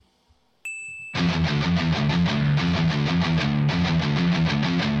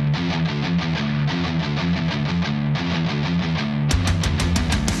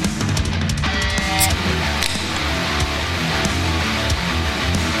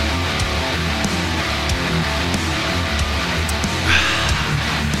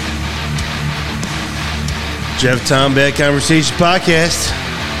Jeff Tom Bad Conversation Podcast.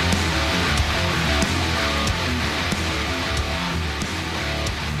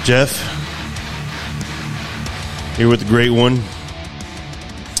 Jeff, here with the great one,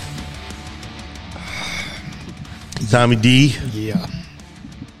 Tommy D. Yeah.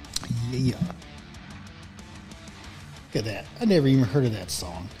 Look at that. I never even heard of that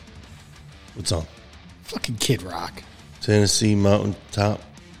song. What song? Fucking Kid Rock. Tennessee Mountain Top.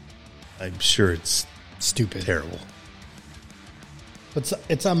 I'm sure it's Stupid. terrible. But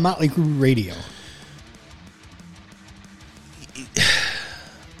it's on Motley Crue radio. It's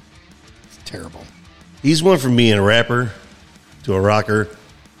terrible. He's one from being a rapper to a rocker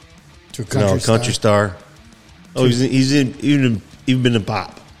To a country star. Oh, he's even been in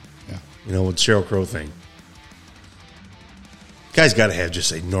pop. Yeah. You know, with Sheryl Crow thing. Guy's got to have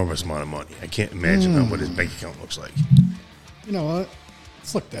just an enormous amount of money. I can't imagine what his bank account looks like. You know what?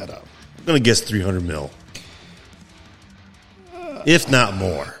 Let's look that up. I'm going to guess 300 mil. If not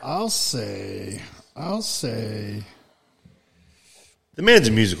more. I'll say. The man's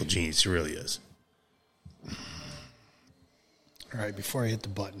a musical genius. He really is. All right, before I hit the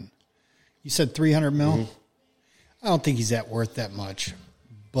button. You said 300 mil? Mm-hmm. I don't think he's that worth that much.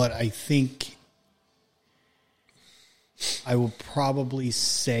 But I think I will probably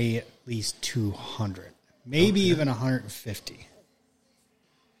say at least 200. Maybe even 150. Here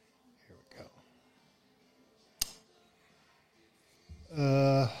we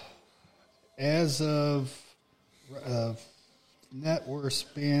go. As of net worth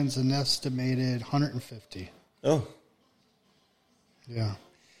spans an estimated 150. Oh. Yeah.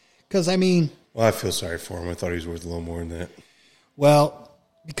 Because, I mean... Well, I feel sorry for him. I thought he was worth a little more than that. Well,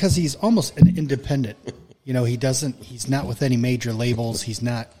 because he's almost an independent. You know, he's not with any major labels. He's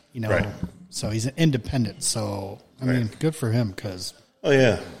not, you know, right. So he's an independent. So, I mean, good for him because oh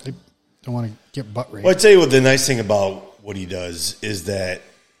yeah, they don't want to get butt raped. Well, I tell you what, the nice thing about what he does is that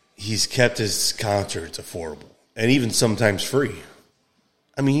he's kept his concerts affordable and even sometimes free.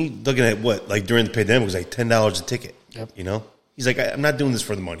 I mean, he's looking at what, like during the pandemic, it was like $10 a ticket. Yep. You know, he's like, I'm not doing this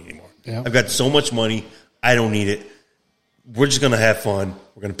for the money anymore. Yep. I've got so much money, I don't need it. We're just going to have fun.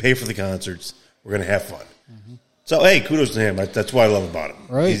 We're going to pay for the concerts. We're going to have fun. Mm-hmm. So, hey, kudos to him. That's what I love about him.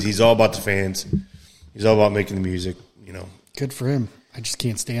 Right. He's all about the fans. He's all about making the music, you know. Good for him. I just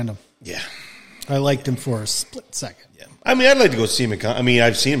can't stand him. Yeah. I liked him for a split second. Yeah. I mean, I'd like to go see him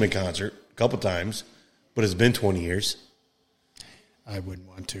I've seen him in concert a couple times, but it's been 20 years. I wouldn't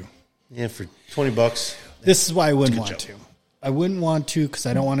want to. Yeah, for $20. This is why I wouldn't want to. I wouldn't want to because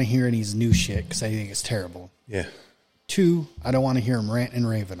I don't want to hear any new shit because I think it's terrible. Yeah. 2, I don't want to hear him rant and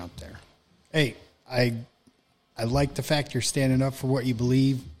raving up there. Hey, I like the fact you're standing up for what you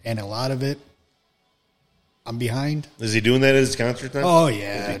believe, and a lot of it, I'm behind. Is he doing that at his concert now? Oh,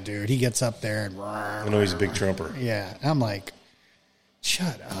 yeah, dude. He gets up there and... I know he's a big Trumper. Yeah. I'm like,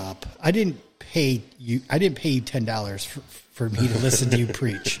 shut up. I didn't pay you $10 for me to listen to you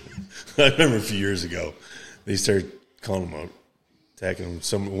preach. I remember a few years ago, they started calling him out, attacking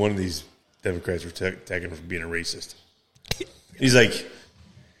him. One of these Democrats were attacking him for being a racist. He's like,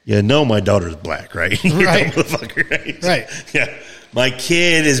 yeah, no, my daughter's black, right? Right. Motherfucker, right? Right. Yeah. My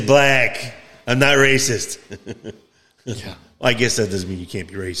kid is black. I'm not racist. Yeah. Well, I guess that doesn't mean you can't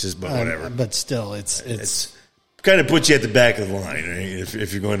be racist, but whatever. But still, it's kind of puts you at the back of the line, right?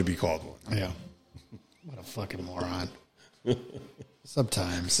 If you're going to be called one. Yeah. What a fucking moron.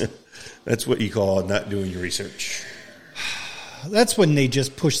 Sometimes. That's what you call not doing your research. That's when they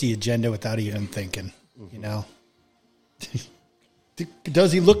just push the agenda without even thinking, you know?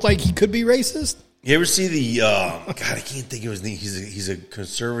 Does he look like he could be racist? You ever see the, God, I can't think of his name. He's a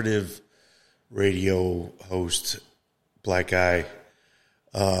conservative radio host, black guy.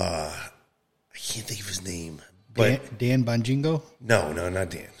 I can't think of his name. But Dan Bongino? No, not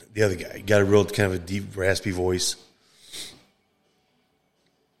Dan. The other guy. He got a real kind of a deep, raspy voice.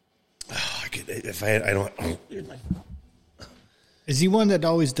 Oh, Is he one that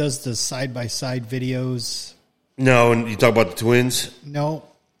always does the side-by-side videos? No, and you talk about the twins? No.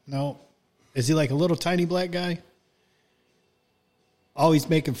 Is he like a little tiny black guy? Always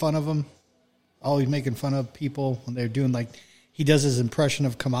making fun of them? Always making fun of people when they're doing like... He does his impression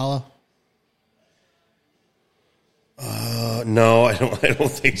of Kamala? No, I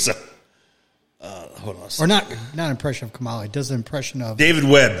don't think so. Hold on a second. Or not impression of Kamala. He does an impression of... David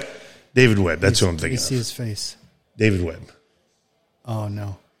Webb. That's who I'm thinking of. You see his face. David Webb. Oh,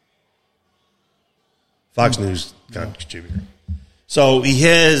 no. Fox News contributor. So he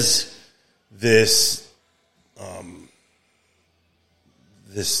has this, I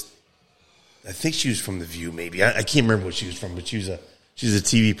think she was from The View, maybe. I can't remember what she was from, but she's a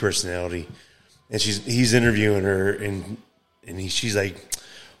TV personality. and he's interviewing her, and she's like,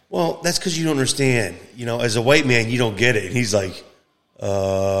 well, that's because you don't understand. You know, as a white man, you don't get it. And he's like,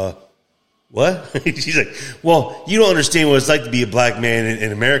 what? She's like, well, you don't understand what it's like to be a black man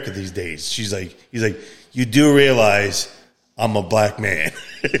in America these days. He's like, you do realize I'm a black man.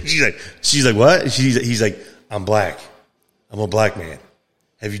 she's like, what? He's like, I'm black. I'm a black man.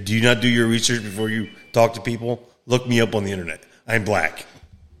 Do you not do your research before you talk to people? Look me up on the internet. I'm black.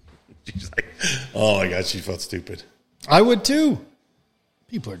 She's like, oh my God, she felt stupid. I would too.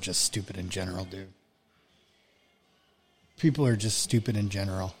 People are just stupid in general, dude. People are just stupid in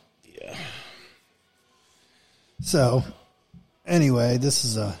general. Yeah. So, anyway, this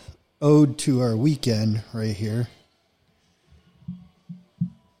is a ode to our weekend right here.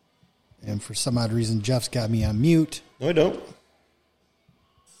 And for some odd reason, Jeff's got me on mute. No, I don't.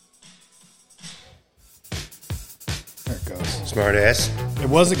 There it goes. Smart ass. It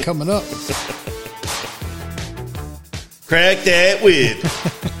wasn't coming up. Crack that whip.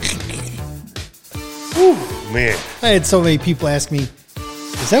 Whew, man. I had so many people ask me,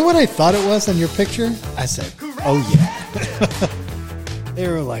 is that what I thought it was on your picture? I said, oh, yeah. They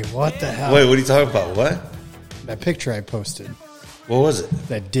were like, what the hell? Wait, what are you talking about? What? That picture I posted. What was it?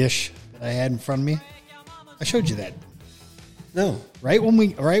 That dish that I had in front of me. I showed you that. No. Right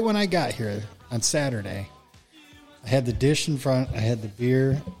when I got here on Saturday, I had the dish in front, I had the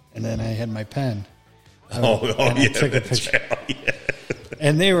beer, and then I had my pen. I took a picture. Right. Yeah.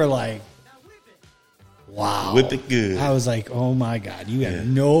 And they were like, wow. Whip it good. I was like, oh my God, you have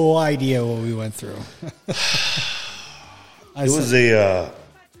no idea what we went through. It was a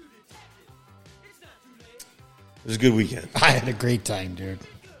good weekend. I had a great time, dude.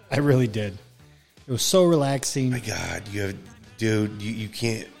 I really did. It was so relaxing. My God, you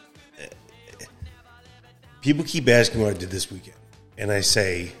can't. People keep asking what I did this weekend, and I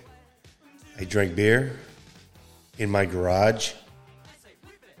say, I drank beer in my garage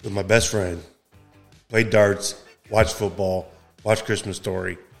with my best friend, played darts, watched football, watched Christmas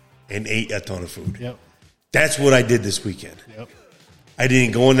Story, and ate a ton of food. Yep. That's what I did this weekend. Yep. I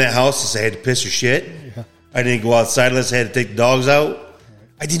didn't go in that house unless I had to piss or shit. Yeah. I didn't go outside unless I had to take the dogs out. Right.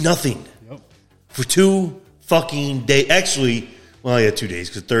 I did nothing. Yep. For 2 fucking days. Actually, well, yeah, 2 days,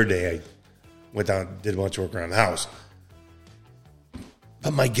 because third day I went down and did a bunch of work around the house.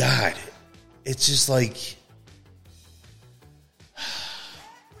 But my God, it's just like,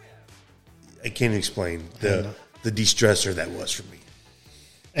 I can't explain the de-stressor that was for me.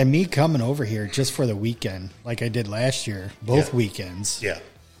 And me coming over here just for the weekend, like I did last year, both weekends,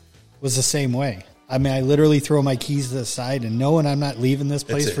 was the same way. I mean, I literally throw my keys to the side and knowing I'm not leaving this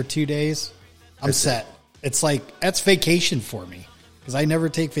place for 2 days, I'm set. It's like, that's vacation for me because I never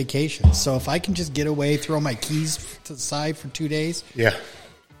take vacations. So if I can just get away, throw my keys to the side for 2 days. Yeah.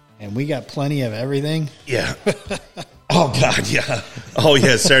 And we got plenty of everything. Yeah. Oh, God, yeah. Oh,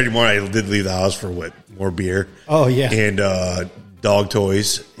 yeah, Saturday morning I did leave the house for more beer. Oh, yeah. And dog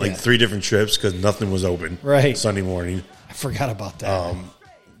toys, 3 different trips because nothing was open. Right. Sunday morning. I forgot about that.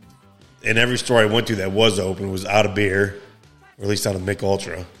 And every store I went to that was open was out of beer, or at least out of Mick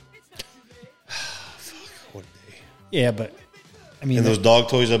Ultra. Fuck, what a day. Yeah, but, I mean. And those dog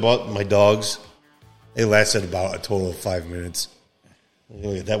toys I bought, my dogs, they lasted about a total of 5 minutes.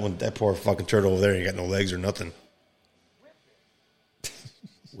 Look at that one, that poor fucking turtle over there ain't got no legs or nothing.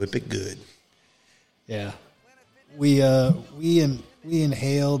 Whip it good. Yeah. We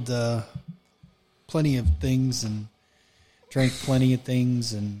inhaled plenty of things and drank plenty of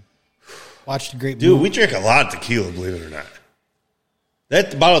things and watched a great movie. Dude, we drank a lot of tequila, believe it or not.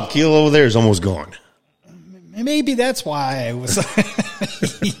 That bottle of tequila over there is almost gone. Maybe that's why I was,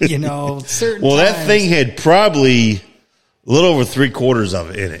 certain Well, times. that thing had probably a little over 3/4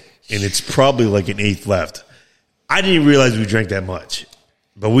 of it in it, and it's probably like an eighth left. I didn't even realize we drank that much,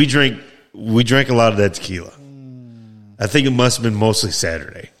 but we drank a lot of that tequila. I think it must have been mostly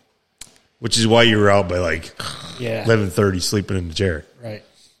Saturday, which is why you were out by 11:30 sleeping in the chair. Right.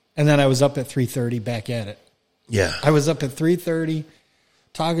 And then I was up at 3:30 back at it. Yeah. I was up at 3:30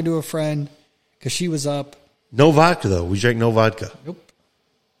 talking to a friend because she was up. No vodka, though. We drank no vodka. Nope.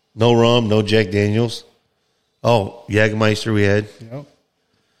 No rum, no Jack Daniels. Oh, Jägermeister we had. Yep.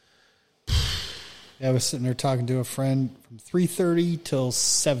 Yeah, I was sitting there talking to a friend from 3:30 till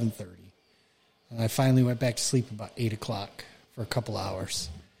 7:30. And I finally went back to sleep about 8 o'clock for a couple hours.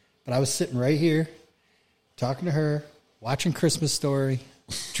 But I was sitting right here, talking to her, watching Christmas Story,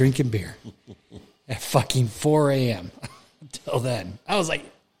 drinking beer at fucking 4 a.m. Until then. I was like,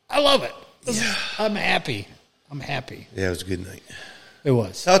 I love it. I'm happy. I'm happy. Yeah, it was a good night. It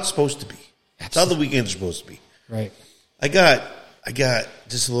was. That's how it's supposed to be. That's how the weekends are supposed to be. Right. I got I got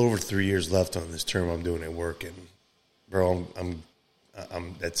just a little over 3 years left on this term I'm doing at work, and bro, I'm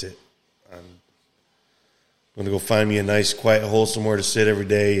that's it. I'm gonna go find me a nice, quiet hole somewhere to sit every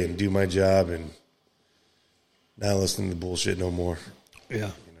day and do my job, and not listen to bullshit no more. Yeah. You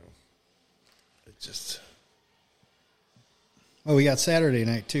know, it just. Oh, we got Saturday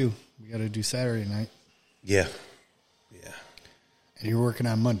night too. We got to do Saturday night. Yeah. And you're working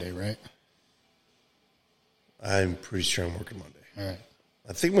on Monday, right? I'm pretty sure I'm working Monday. All right.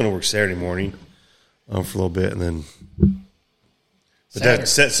 I think I'm going to work Saturday morning for a little bit, and then. But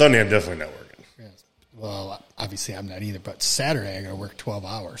Sunday, I'm definitely not working. Yes. Well, obviously, I'm not either. But Saturday, I got to work 12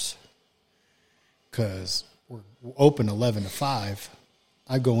 hours because we're open 11 to 5.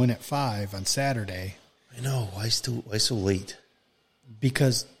 I go in at 5 on Saturday. I know. Why so late?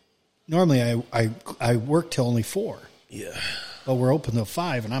 Because normally I work till only 4. Yeah. But we're open till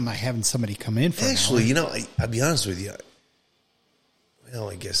 5, and I'm not having somebody come in for Actually, an hour. I'll be honest with you.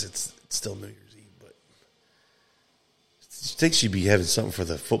 Well, I guess it's still New Year's Eve, but I think she'd be having something for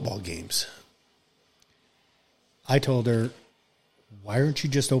the football games. I told her, why aren't you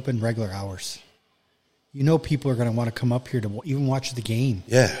just open regular hours? You know people are going to want to come up here to even watch the game.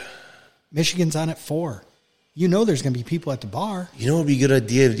 Yeah. Michigan's on at 4. You know there's going to be people at the bar. You know what would be a good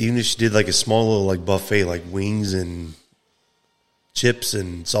idea? Even if she did like a small little like buffet, like wings and chips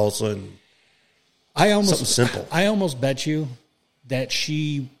and salsa and something simple. I almost bet you that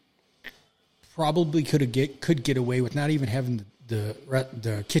she probably could get away with not even having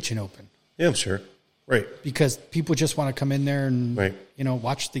the kitchen open. Yeah, I'm sure. Right. Because people just want to come in there and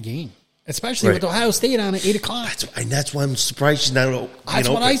watch the game. Especially Right. with Ohio State on at 8 o'clock. That's why I'm surprised she's not being That's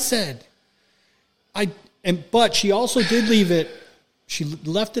open. what I said. But she also did leave it. She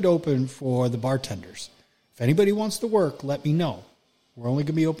left it open for the bartenders. If anybody wants to work, let me know. We're only going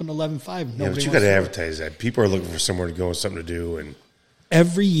to be open 11:05. Yeah, but you got to advertise that. People are looking for somewhere to go and something to do. And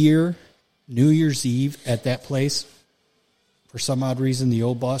every year, New Year's Eve at that place, for some odd reason, the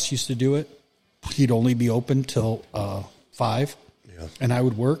old boss used to do it. He'd only be open till 5, and I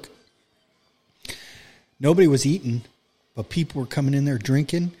would work. Nobody was eating, but people were coming in there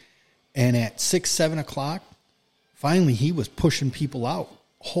drinking. And at 6, 7 o'clock, finally he was pushing people out,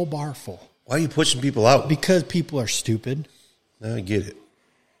 whole bar full. Why are you pushing people out? Because people are stupid. I get it.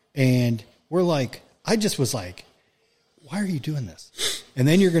 And we're like, I just was like, why are you doing this? And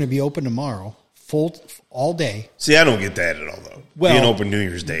then you're going to be open tomorrow, full all day. See, I don't get that at all, though. Well, being open New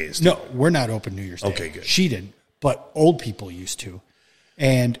Year's Day is no, we're not open New Year's Day. Okay, good. She didn't, but old people used to.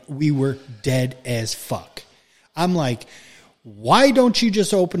 And we were dead as fuck. I'm like, why don't you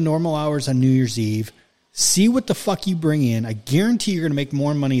just open normal hours on New Year's Eve? See what the fuck you bring in. I guarantee you're going to make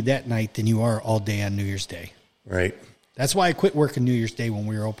more money that night than you are all day on New Year's Day. Right. That's why I quit working New Year's Day when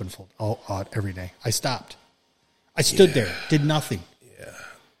we were open every day. I stopped. I stood there, did nothing. Yeah.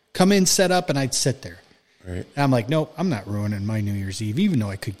 Come in, set up, and I'd sit there. Right. And I'm like, nope, I'm not ruining my New Year's Eve, even though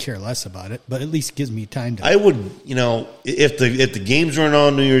I could care less about it. But at least it gives me time to. I would, if the games weren't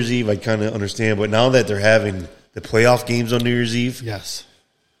on New Year's Eve, I'd kind of understand. But now that they're having the playoff games on New Year's Eve, yes,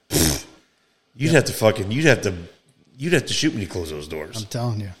 you'd have to shoot when you close those doors. I'm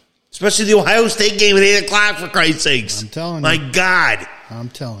telling you. Especially the Ohio State game at 8 o'clock, for Christ's sakes. I'm telling My you. God. I'm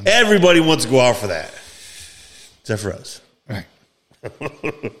telling you. Everybody wants to go out for that. Except for us. All right.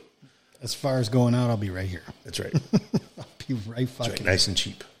 As far as going out, I'll be right here. That's right. I'll be right fucking That's right. Nice and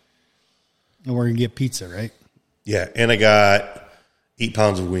cheap. And we're going to get pizza, right? Yeah, and I got 8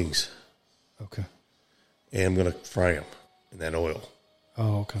 pounds of wings. Okay. And I'm going to fry them in that oil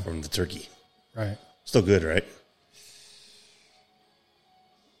Oh, okay. from the turkey. Right. Still good, right?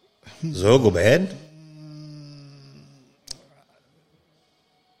 Does the oil go bad?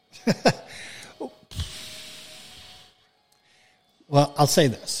 Well, I'll say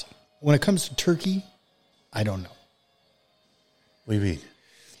this. When it comes to turkey, I don't know. What do you mean?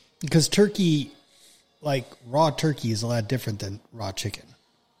 Because turkey, like raw turkey, is a lot different than raw chicken.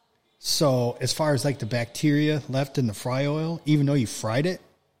 So as far as like the bacteria left in the fry oil, even though you fried it,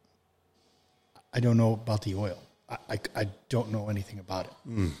 I don't know about the oil. I don't know anything about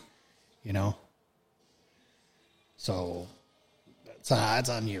it. You know? So it's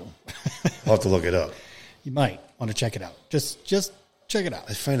on you. I'll have to look it up. You might want to check it out. Just check it out.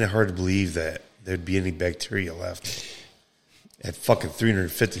 I find it hard to believe that there'd be any bacteria left at fucking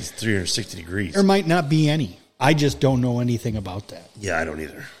 350, 360 degrees. There might not be any. I just don't know anything about that. Yeah, I don't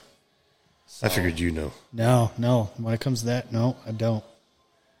either. I figured you know. No. When it comes to that, no, I don't.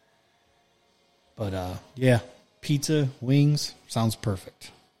 But, yeah, pizza, wings, sounds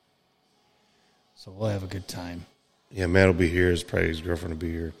perfect. So we'll have a good time. Yeah, Matt will be here. Probably his girlfriend will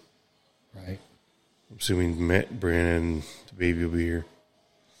be here. Right. I'm assuming Matt, Brandon, the baby will be here.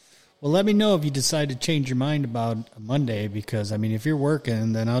 Well, let me know if you decide to change your mind about Monday, because, I mean, if you're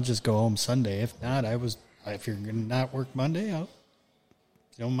working, then I'll just go home Sunday. If not, if you're going to not work Monday, if you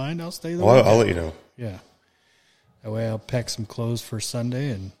don't mind, I'll stay the I'll let you know. Yeah. That way I'll pack some clothes for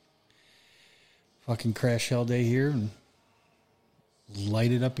Sunday and fucking crash hell day here and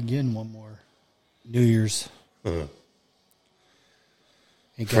light it up again one more New Year's. Uh-huh.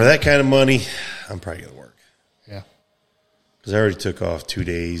 For that kind of money, I'm probably going to work. Yeah. Because I already took off 2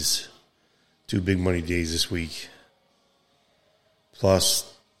 days, 2 big money days this week.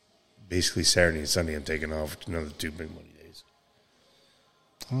 Plus, basically Saturday and Sunday I'm taking off another 2 big money days.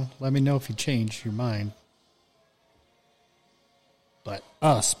 Well, let me know if you change your mind. But,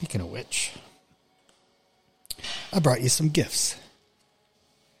 speaking of which, I brought you some gifts.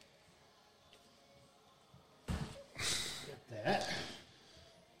 Get that.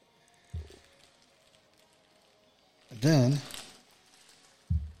 And then...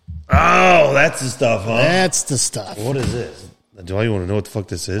 Oh, that's the stuff, huh? That's the stuff. What is this? Do I want to know what the fuck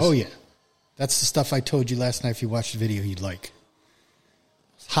this is? Oh, yeah. That's the stuff I told you last night if you watched the video you'd like.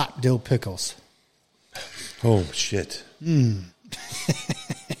 Hot dill pickles. Oh, shit.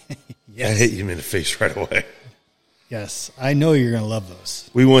 Yes. I hit you in the face right away. Yes. I know you're going to love those.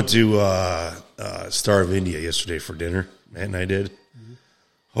 We went to Star of India yesterday for dinner. Matt and I did. Mm-hmm.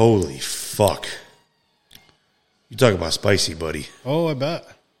 Holy fuck. You talk about spicy, buddy. Oh, I bet.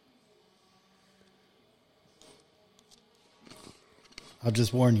 I'll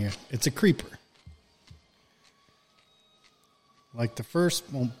just warn you. It's a creeper. Like the first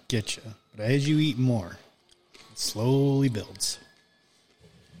won't get you, but as you eat more, it slowly builds.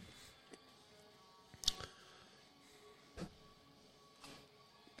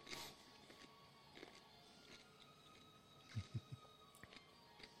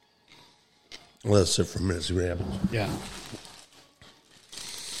 Well, let's sit for a minute, see what happens. Yeah.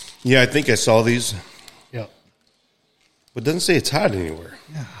 Yeah, I think I saw these. Yep. But it doesn't say it's hot anywhere.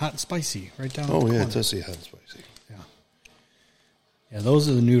 Yeah, hot and spicy, right down. Oh, the yeah, corner. it does say hot and spicy. Yeah. Yeah, those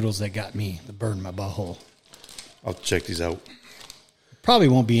are the noodles that got me, that burned my butthole. I'll check these out. Probably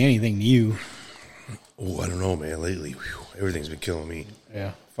won't be anything to you. Oh, I don't know, man. Lately, everything's been killing me.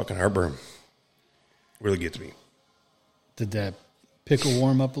 Yeah. Fucking heartburn. Really gets me. Did that pickle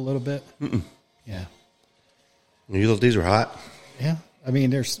warm up a little bit? Mm-mm. Yeah. You thought these were hot? Yeah. I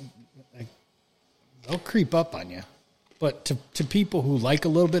mean, they'll creep up on you. But to people who like a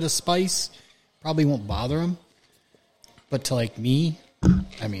little bit of spice, probably won't bother them. But to like me,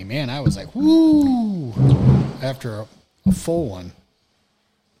 I mean, man, I was like, woo, after a full one.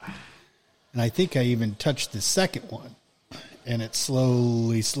 And I think I even touched the second one. And it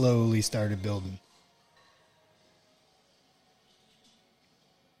slowly started building.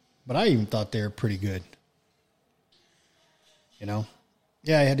 But I even thought they were pretty good. You know?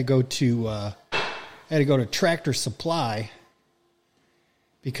 Yeah, I had to go to Tractor Supply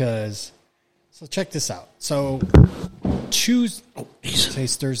because, so check this out. So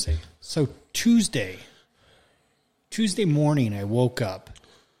today's Thursday. So Tuesday morning I woke up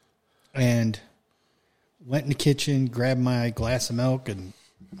and went in the kitchen, grabbed my glass of milk and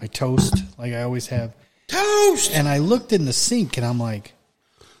my toast like I always have. Toast! And I looked in the sink and I'm like,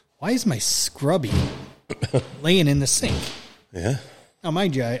 why is my scrubby laying in the sink? Yeah. Now,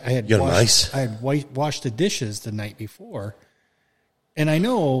 mind you, I had washed the dishes the night before, and I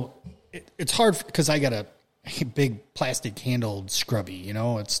know it's hard because I got a big plastic handled scrubby. You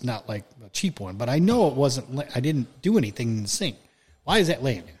know, it's not like a cheap one, but I know it wasn't. I didn't do anything in the sink. Why is that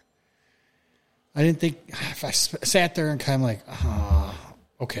laying there? I didn't think. If I sat there and kind of like,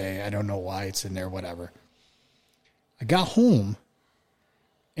 okay, I don't know why it's in there. Whatever. I got home.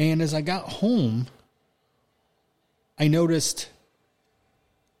 And as I got home, I noticed,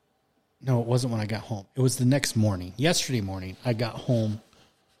 no, it wasn't when I got home. It was the next morning. Yesterday morning, I got home,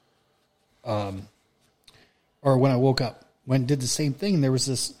 or when I woke up, did the same thing. There was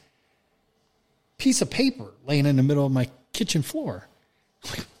this piece of paper laying in the middle of my kitchen floor.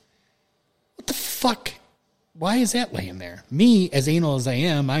 Like, what the fuck? Why is that laying there? Me, as anal as I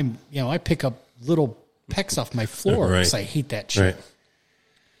am, I pick up little pecks off my floor because I hate that shit. Right.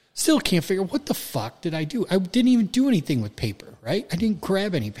 Still can't figure what the fuck did I do. I didn't even do anything with paper, right? I didn't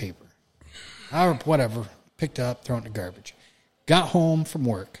grab any paper. Or whatever. Picked it up, thrown it in the garbage. Got home from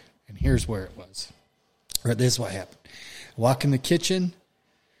work, and here's where it was. Or this is what happened. Walk in the kitchen.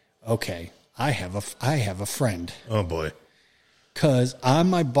 Okay, I have a friend. Oh, boy. Because on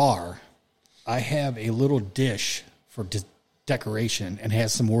my bar, I have a little dish for decoration and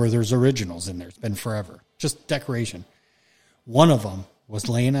has some Werther's Originals in there. It's been forever. Just decoration. One of them was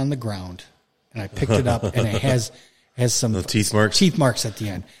laying on the ground and I picked it up, and it has some The teeth marks? Teeth marks at the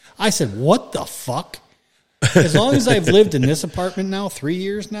end. I said, "What the fuck?" As long as I've lived in this apartment now, 3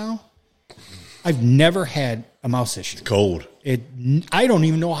 years now, I've never had a mouse issue. Cold. I don't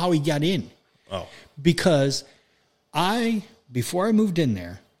even know how he got in. Oh. Because before I moved in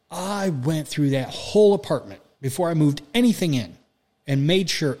there, I went through that whole apartment before I moved anything in and made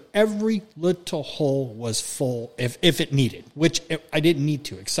sure every little hole was full if it needed, which I didn't need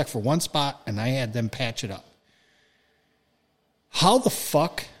to, except for one spot, and I had them patch it up. How the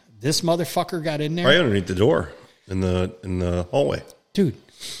fuck this motherfucker got in there? Right underneath the door in the hallway. Dude,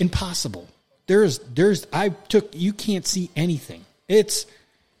 impossible. You can't see anything. It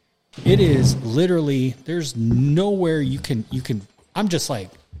is literally, there's nowhere you can, I'm just like,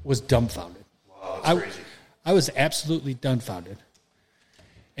 was dumbfounded. Wow, that's crazy. I was absolutely dumbfounded.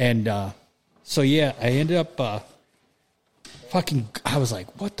 And, so yeah, I ended up, I was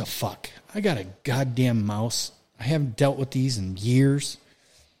like, what the fuck? I got a goddamn mouse. I haven't dealt with these in years.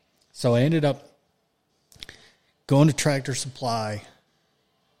 So I ended up going to Tractor Supply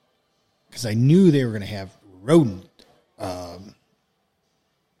because I knew they were going to have rodent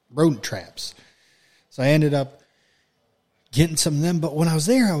traps. So I ended up getting some of them. But when I was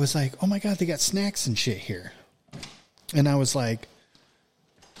there, I was like, oh my God, they got snacks and shit here. And I was like,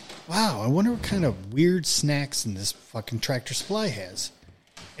 wow, I wonder what kind of weird snacks in this fucking Tractor Supply has.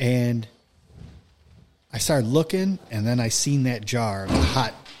 And I started looking, and then I seen that jar of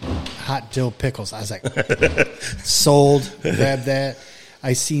hot dill pickles. I was like, sold, grabbed that.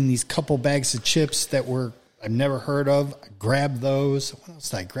 I seen these couple bags of chips that I've never heard of. I grabbed those. What else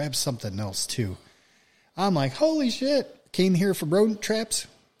did I grab? Something else too. I'm like, holy shit. Came here for rodent traps.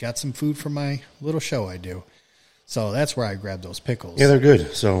 Got some food for my little show I do. So that's where I grabbed those pickles. Yeah, they're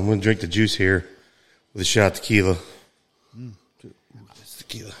good. So I'm going to drink the juice here with a shot of tequila. It's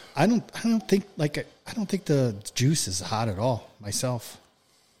tequila. I don't think the juice is hot at all myself.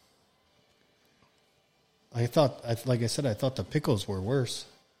 Like I said, I thought the pickles were worse.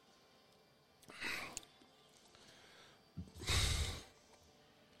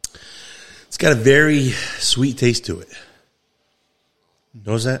 It's got a very sweet taste to it.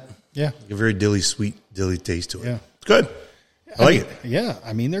 Knows that? Yeah. A very sweet dilly taste to it. Yeah. It's good. I like it. Yeah,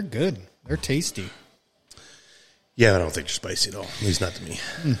 I mean, they're good. They're tasty. Yeah, I don't think they're spicy at all. At least not to me.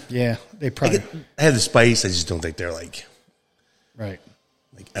 Yeah, they probably... I have the spice. I just don't think they're like... Right.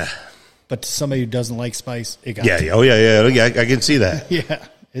 But to somebody who doesn't like spice, it got to me. Oh, yeah. I can see that. Yeah,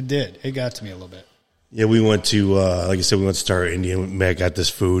 it did. It got to me a little bit. Yeah, we went to, like I said, we went to Star Indian. Matt got this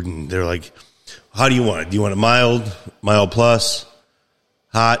food, and they're like, how do you want it? Do you want it mild plus,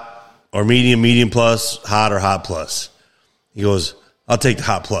 hot, or medium plus, hot, or hot plus? He goes, I'll take the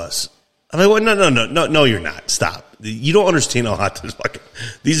hot plus. I'm like, well, no, you're not. Stop. You don't understand how hot this fucking...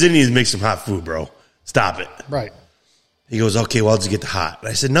 These Indians make some hot food, bro. Stop it. Right. He goes, okay, well, I'll just get the hot. And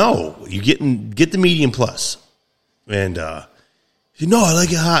I said, no, you get the medium plus. And he said, no, I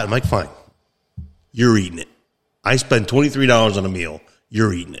like it hot. I'm like, fine. You're eating it. I spent $23 on a meal.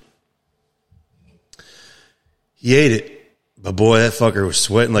 You're eating it. He ate it. But boy, that fucker was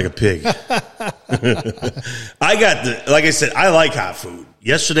sweating like a pig. Like I said, I like hot food.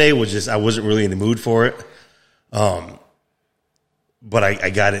 Yesterday was just, I wasn't really in the mood for it. But I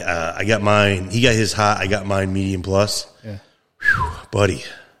got it. I got mine. He got his hot. I got mine medium plus. Yeah. Whew, buddy.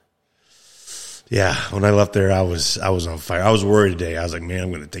 Yeah. When I left there, I was on fire. I was worried today. I was like, man,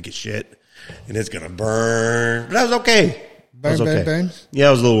 I'm going to take a shit and it's going to burn. But that was okay. Burn. Yeah,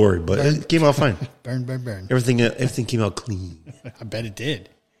 I was a little worried, but it came out fine. Burn. Everything came out clean. I bet it did.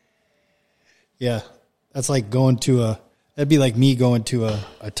 Yeah. That's like that'd be like me going to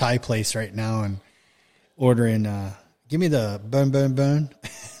a Thai place right now and ordering, give me the burn.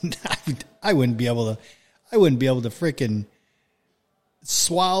 I wouldn't be able to freaking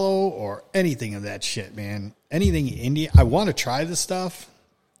swallow or anything of that shit, man. Anything Indian. I want to try the stuff,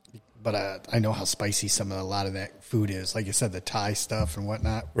 but I know how spicy a lot of that food is. Like you said, the Thai stuff and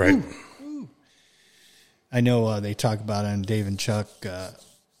whatnot. Right. Ooh. I know they talk about on Dave and Chuck.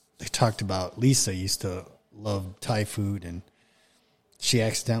 They talked about Lisa used to love Thai food, and she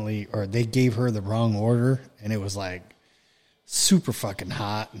they gave her the wrong order, and it was like super fucking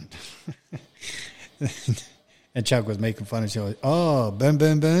hot. And Chuck was making fun of it. Oh, burn.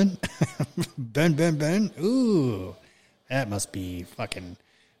 burn. Ooh, that must be fucking...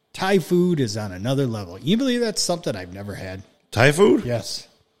 Thai food is on another level. You believe that's something I've never had? Thai food? Yes.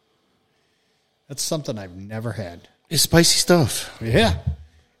 That's something I've never had. It's spicy stuff. Yeah.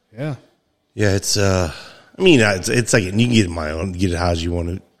 Yeah, it's it's like you can get it mild, get it how you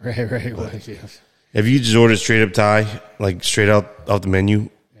want it. Right. Well, yeah. If you just ordered straight up Thai, like straight out off the menu,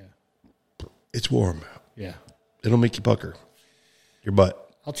 It's warm. Yeah. It'll make you pucker your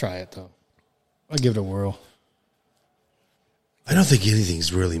butt. I'll try it, though. I'll give it a whirl. I don't think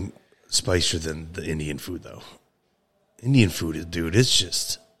anything's really spicier than the Indian food, though. Indian food is, dude, it's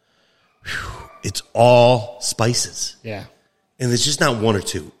just, it's all spices. Yeah. And it's just not one or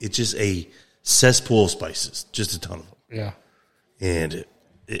two. It's just a cesspool of spices, just a ton of them. Yeah. And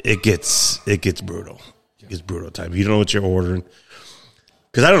it gets brutal. It gets brutal at times. You don't know what you're ordering.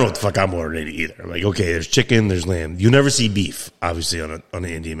 Because I don't know what the fuck I'm ordering either. I'm like, okay, there's chicken, there's lamb. You never see beef, obviously, on an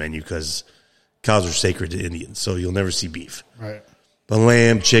Indian menu because cows are sacred to Indians, so you'll never see beef. Right. But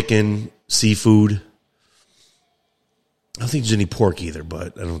lamb, chicken, seafood. I don't think there's any pork either,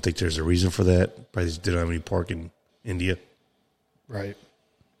 but I don't think there's a reason for that. Probably just didn't have any pork in India. Right.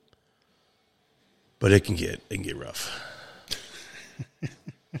 But it can get rough.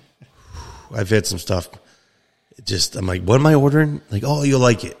 I've had some stuff. I'm like, what am I ordering? Like, oh, you'll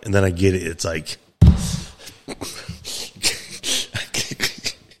like it. And then I get it. It's like,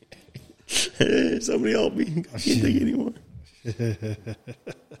 somebody help me. I can't take it anymore.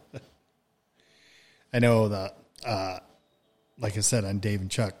 I know that, like I said, on Dave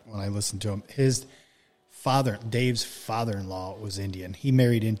and Chuck, when I listened to him, Dave's father-in-law was Indian. He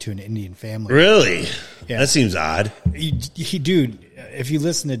married into an Indian family. Really? Yeah. That seems odd. Dude, if you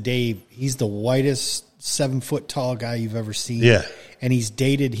listen to Dave, he's the whitest 7-foot tall guy you've ever seen. Yeah. And he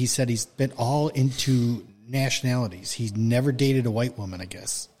said he's been all into nationalities. He's never dated a white woman, I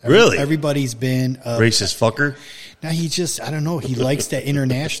guess. Really? Everybody's been racist fucker. Now he just, I don't know. He likes that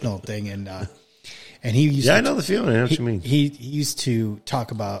international thing. And he used I know the feeling. I know what you mean. He used to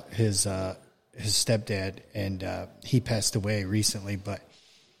talk about his stepdad, and he passed away recently, but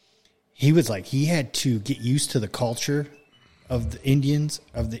he was like, he had to get used to the culture of the Indians,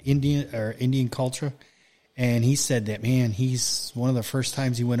 of the Indian culture. And he said that, man, he's one of the first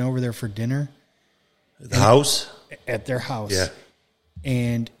times he went over there for dinner. The house? At their house. Yeah.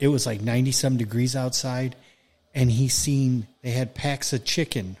 And it was like 90-some degrees outside. And they had packs of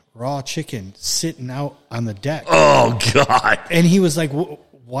chicken, raw chicken, sitting out on the deck. Oh, God. And he was like,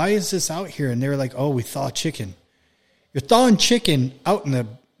 why is this out here? And they were like, oh, we thaw chicken. You're thawing chicken out in the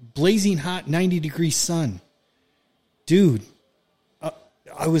blazing hot 90-degree sun. Dude,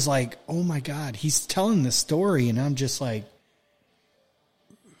 I was like, oh, my God. He's telling the story, and I'm just like,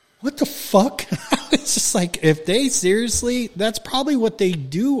 what the fuck? It's just like, if they seriously, that's probably what they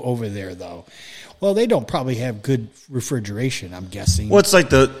do over there, though. Well, they don't probably have good refrigeration, I'm guessing. Well, it's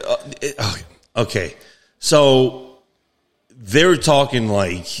like okay. So they're talking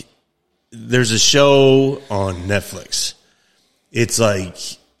like there's a show on Netflix. It's like,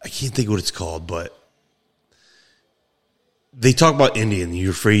 I can't think what it's called, but they talk about India and the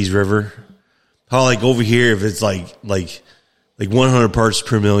Euphrates River. How like over here, if it's like 100 parts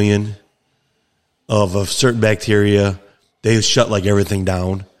per million of a certain bacteria, they shut like everything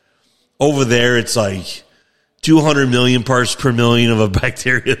down. Over there, it's like 200 million parts per million of a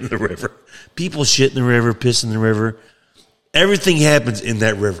bacteria in the river. People shit in the river, piss in the river. Everything happens in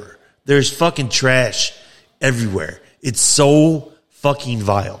that river. There's fucking trash everywhere. It's so fucking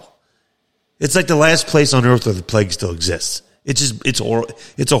vile. It's like the last place on earth where the plague still exists. It's a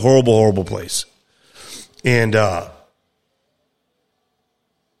horrible, horrible place. And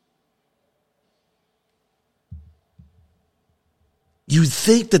you'd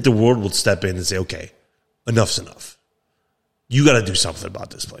think that the world would step in and say, okay, enough's enough. You got to do something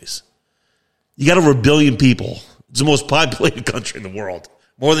about this place. You got over 1 billion people. It's the most populated country in the world,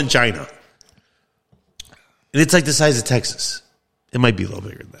 more than China. And it's like the size of Texas. It might be a little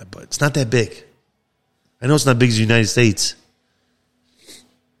bigger than that, but it's not that big. I know it's not big as the United States.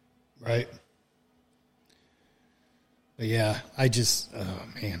 Right. But yeah, oh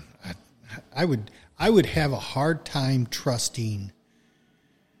man, I would have a hard time trusting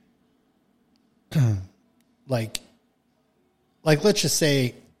like let's just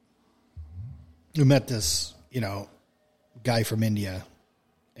say we met this, guy from India,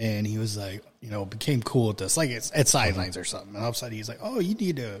 and he was like, became cool with us, like it's at Sidelines or something. And all of a sudden he's like, oh, you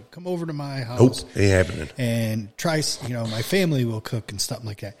need to come over to my house. Nope, ain't happening. And try, my family will cook and stuff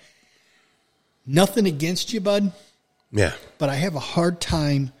like that. Nothing against you, bud. Yeah. But I have a hard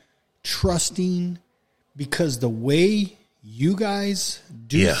time trusting because the way you guys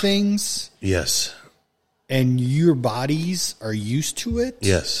do things. Yes. And your bodies are used to it.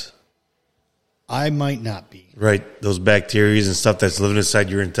 Yes. I might not be. Right. Those bacteria and stuff that's living inside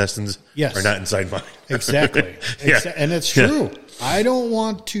your intestines are not inside mine. Exactly. Yeah. And it's true. Yeah.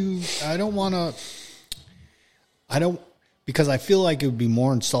 Because I feel like it would be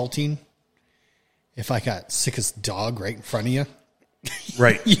more insulting if I got sickest dog right in front of you.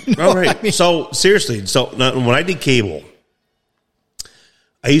 Right. You know All right. what I mean? So seriously, now, when I did cable,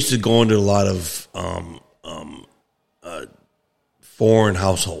 I used to go into a lot of foreign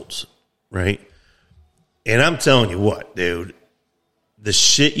households, right? And I'm telling you what, dude, the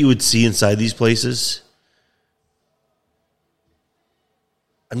shit you would see inside these places,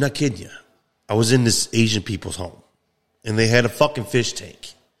 I'm not kidding you. I was in this Asian people's home, and they had a fucking fish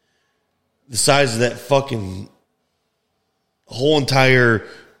tank the size of that fucking whole entire,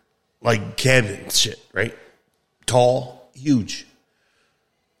 like, cabinet and shit, right? Tall, huge.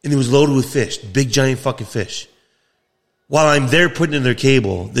 And it was loaded with fish, big, giant fucking fish. While I'm there putting in their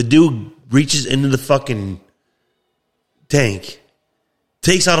cable, the dude reaches into the fucking tank,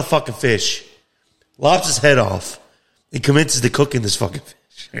 takes out a fucking fish, lops his head off, and commences to cooking this fucking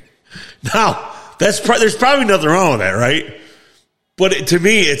fish. Now, there's probably nothing wrong with that, right? But to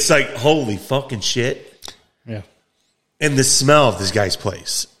me, it's like, holy fucking shit. Yeah. And the smell of this guy's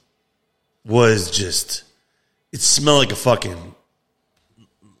place was just, it smelled like a fucking,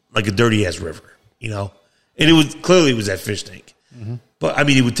 like a dirty ass river, you know? And it was clearly that fish tank. Mm-hmm. But I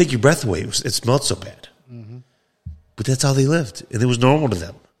mean, it would take your breath away. It smelled so bad. Mm-hmm. But that's how they lived. And it was normal to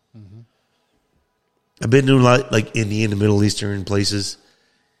them. Mm-hmm. I've been to a lot, like Indian and Middle Eastern places.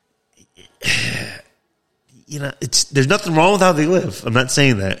 You know, there's nothing wrong with how they live. I'm not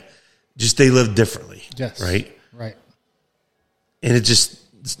saying that. Just they live differently. Yes. Right? Right. And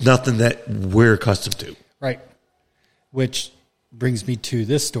it's nothing that we're accustomed to. Right. Which brings me to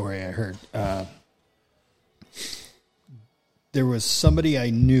this story I heard. There was somebody I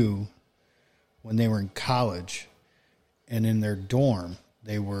knew when they were in college, and in their dorm,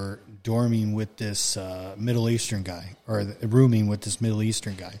 they were dorming with this Middle Eastern guy, or rooming with this Middle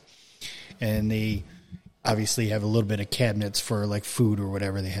Eastern guy. And they obviously have a little bit of cabinets for like food or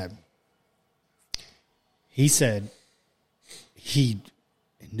whatever they had. He said,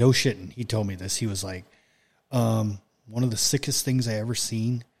 no shitting, he told me this. He was like, one of the sickest things I ever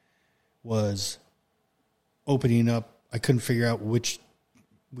seen was opening up. I couldn't figure out which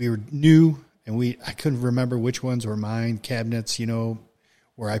we were new, and I couldn't remember which ones were mine, cabinets, you know,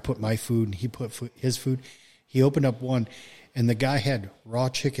 where I put my food and he put his food. He opened up one, and the guy had raw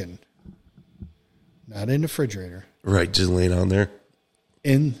chicken, not in the refrigerator. Right, just laying on there.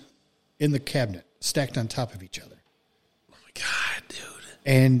 In the cabinet, stacked on top of each other. Oh my God, dude.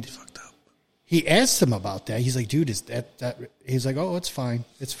 And Fucked up. he asked him about that. He's like, dude, is that? He's like, oh, it's fine.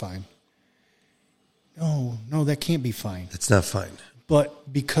 It's fine. No, that can't be fine. That's not fine.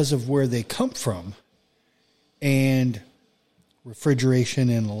 But because of where they come from and refrigeration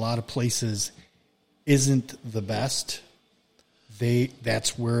in a lot of places isn't the best,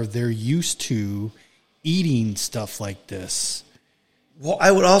 that's where they're used to eating stuff like this. Well,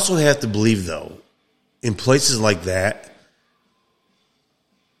 I would also have to believe, though, in places like that,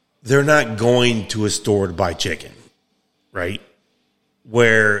 they're not going to a store to buy chicken, right?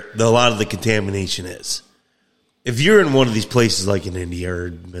 Where a lot of the contamination is. If you're in one of these places like in India or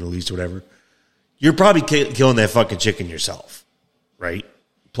Middle East or whatever, you're probably killing that fucking chicken yourself, right?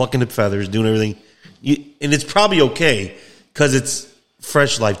 Plucking the feathers, doing everything. And it's probably okay because it's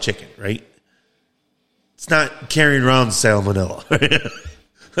fresh live chicken, right? It's not carrying around salmonella.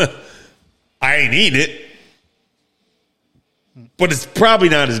 I ain't eating it. But it's probably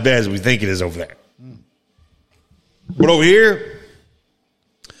not as bad as we think it is over there. But over here,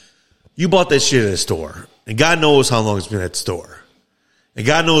 you bought that shit at a store. And God knows how long it's been at the store. And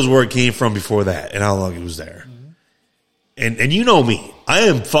God knows where it came from before that and how long it was there. Mm-hmm. And you know me. I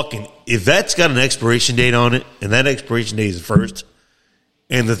am fucking, if that's got an expiration date on it, and that expiration date is the 1st,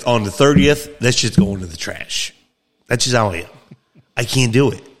 and on the 30th, that shit's going to the trash. That's just how I am. I can't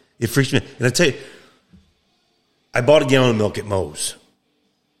do it. It freaks me out. And I tell you, I bought a gallon of milk at Moe's.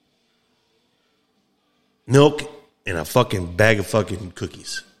 Milk and a fucking bag of fucking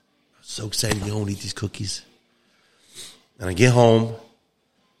cookies. I'm so excited to go and eat these cookies. And I get home,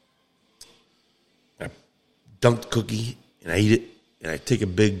 I dunk the cookie, and I eat it, and I take a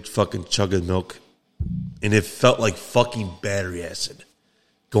big fucking chug of milk, and it felt like fucking battery acid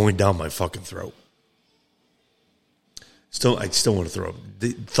going down my fucking throat. I still want to throw up.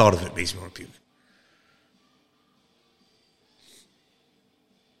 The thought of it makes me want to puke.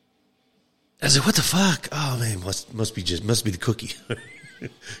 I was like, what the fuck? Oh man, must be the cookie.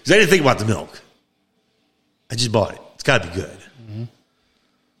 Because I didn't think about the milk. I just bought it. It's got to be good. Mm-hmm.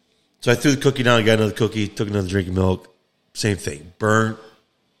 So I threw the cookie down. I got another cookie. Took another drink of milk. Same thing. Burnt.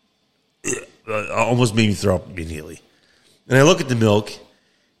 Almost made me throw up immediately. And I look at the milk.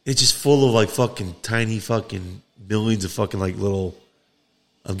 It's just full of like fucking tiny fucking millions of fucking like little,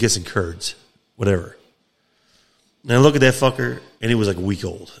 I'm guessing curds, whatever. And I look at that fucker, and it was like a week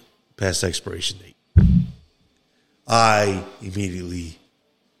old, past the expiration date. I immediately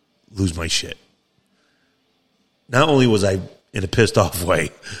lose my shit. Not only was I in a pissed off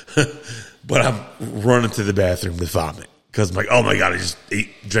way, but I'm running to the bathroom to vomit. Because I'm like, oh my God, I just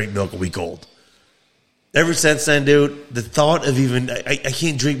drank milk a week old. Ever since then, dude, the thought of even, I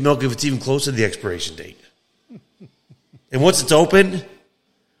can't drink milk if it's even close to the expiration date. And once it's open,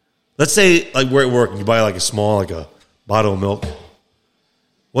 let's say like we're at work and you buy like a small, like a bottle of milk.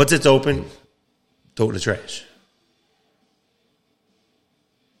 Once it's open, throw it in the trash.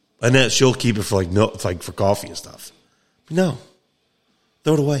 And then she'll keep it for like milk, like for coffee and stuff. No,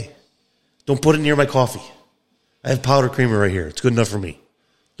 throw it away. Don't put it near my coffee. I have powdered creamer right here. It's good enough for me.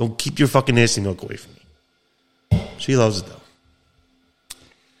 Don't keep your fucking nasty milk away from me. She loves it though.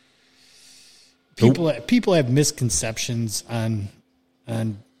 People have misconceptions on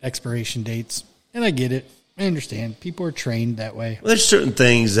expiration dates, and I get it. I understand. People are trained that way. Well, there's certain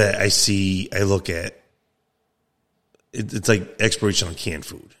things that I see, I look at. It's like expiration on canned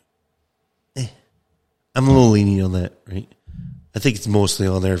food. I'm a little lenient on that, right? I think it's mostly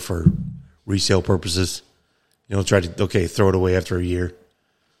on there for resale purposes. You know, try to, throw it away after a year.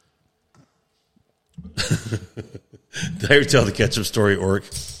 Did I ever tell the ketchup story at work?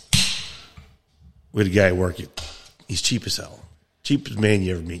 We had a guy at work. He's cheap as hell. Cheapest man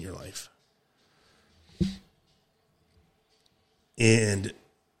you ever meet in your life. And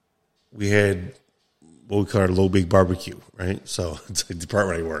we had what we call our low big barbecue, right? So it's like the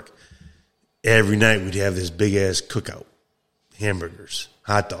department I work. Every night we'd have this big ass cookout. Hamburgers,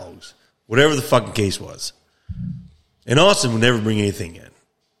 hot dogs, whatever the fucking case was. And Austin would never bring anything in.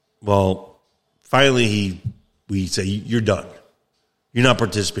 Well, finally we say, you're done. You're not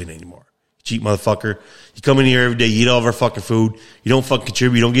participating anymore. You cheap motherfucker. You come in here every day, you eat all of our fucking food. You don't fucking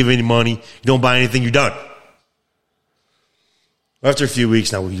contribute. You don't give any money. You don't buy anything. You're done. After a few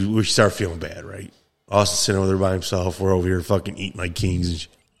weeks now, we start feeling bad, right? Austin's sitting over there by himself. We're over here fucking eating like kings and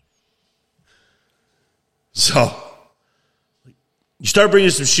shit. So, you start bringing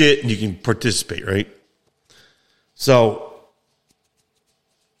some shit and you can participate, right? So,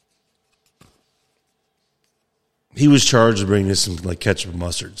 he was charged with bringing us some like ketchup and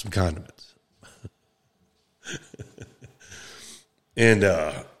mustard, some condiments. And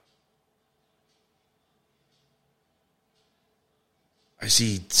I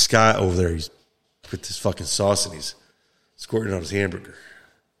see Scott over there. He's put this fucking sauce and he's squirting on his hamburger.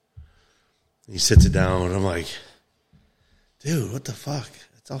 He sits it down, and I'm like, dude, what the fuck?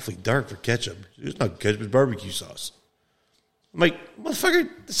 It's awfully dark for ketchup. It's not ketchup, it's barbecue sauce. I'm like, motherfucker,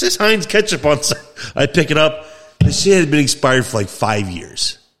 this is Heinz ketchup on site. I pick it up. The shit had been expired for like 5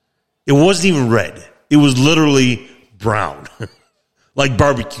 years. It wasn't even red. It was literally brown, like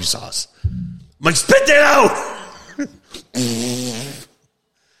barbecue sauce. I'm like, spit that out.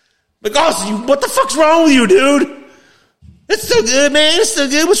 Like, Austin, what the fuck's wrong with you, dude? It's so good, man. It's so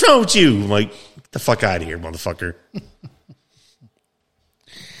good. What's wrong with you? I'm like, get the fuck out of here, motherfucker.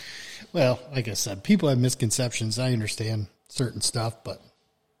 Well, like I said, people have misconceptions. I understand certain stuff, but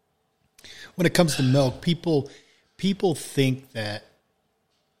when it comes to milk, people think that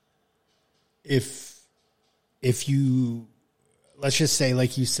if you, let's just say,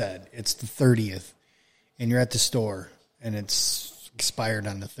 like you said, it's the 30th, and you're at the store, and it's expired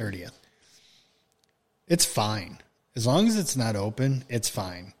on the 30th, it's fine. As long as it's not open, it's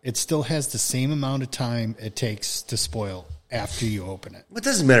fine. It still has the same amount of time it takes to spoil after you open it. It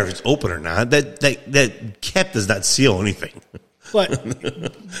doesn't matter if it's open or not. That cap does not seal anything. But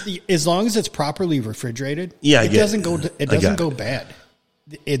as long as it's properly refrigerated, yeah, it doesn't go bad.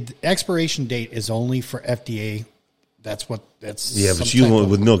 The expiration date is only for FDA. That's yeah. But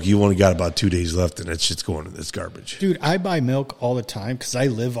with milk, you only got about 2 days left, and that shit's going. It's garbage, dude. I buy milk all the time because I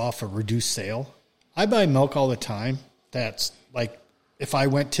live off a reduced sale. I buy milk all the time. That's like, if I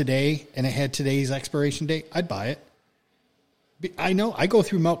went today and it had today's expiration date, I'd buy it. I know I go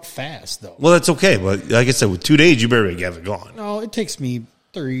through milk fast though. Well, that's okay. But like I said, with 2 days, you better have it gone. No, it takes me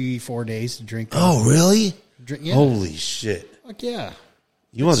 3-4 days to drink. Oh, really? Yeah. Holy shit! Fuck yeah.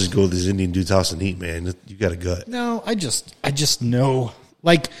 You want to just go to this Indian dude's house and eat, man. You got a gut. No, I just know.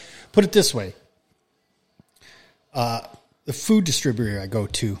 Like, put it this way. The food distributor I go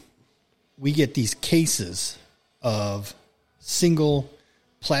to, we get these cases of single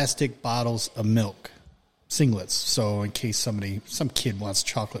plastic bottles of milk, singlets. So in case some kid wants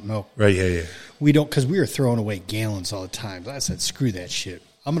chocolate milk. Right, yeah. We don't, because we were throwing away gallons all the time. I said, screw that shit.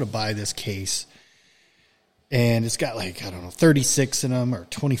 I'm going to buy this case. And it's got 36 in them or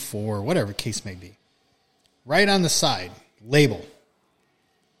 24, whatever the case may be. Right on the side, label.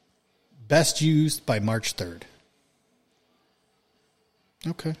 Best used by March 3rd.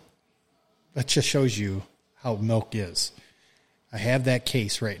 Okay. That just shows you how milk is. I have that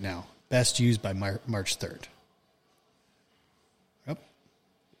case right now. Best used by March 3rd. Yep.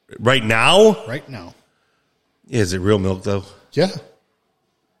 Right now? Right now. Yeah, is it real milk, though? Yeah.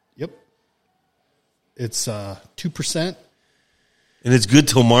 Yep. It's 2%. And it's good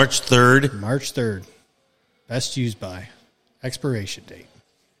till March 3rd? March 3rd. Best used by. Expiration date.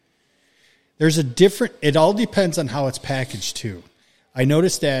 There's a different... It all depends on how it's packaged, too. I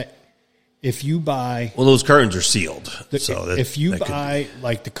noticed that if you buy... Well, those cartons are sealed. If you buy,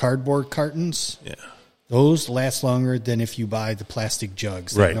 like, the cardboard cartons... Yeah. Those last longer than if you buy the plastic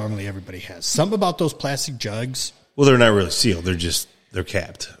jugs that normally everybody has. Something about those plastic jugs. Well, they're not really sealed. They're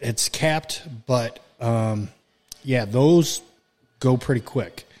capped. It's capped, but yeah, those go pretty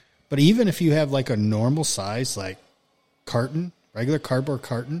quick. But even if you have like a normal size, like carton, regular cardboard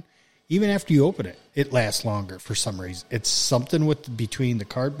carton, even after you open it, it lasts longer for some reason. It's something between the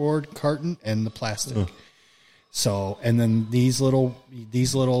cardboard carton and the plastic. So, and then these little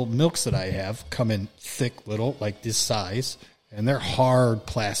milks that I have come in thick little, like this size, and they're hard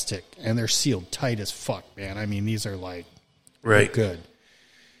plastic, and they're sealed tight as fuck, man. I mean, these are like good.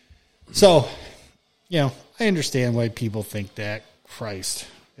 So, I understand why people think that. Christ,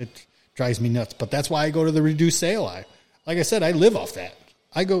 it drives me nuts. But that's why I go to the reduced sale aisle. Like I said, I live off that.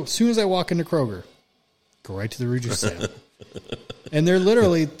 I go, as soon as I walk into Kroger, go right to the reduced sale. And they're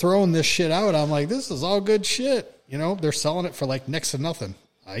literally throwing this shit out. I'm like, this is all good shit. They're selling it for like next to nothing.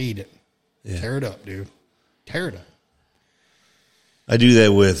 I eat it. Yeah. Tear it up, dude. Tear it up. I do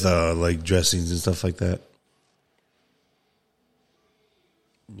that with like dressings and stuff like that.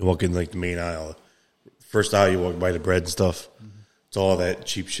 You walk in like the main aisle. First aisle, you walk by the bread and stuff. Mm-hmm. It's all that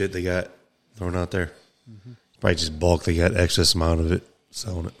cheap shit they got thrown out there. Mm-hmm. Probably just bulk. They got excess amount of it,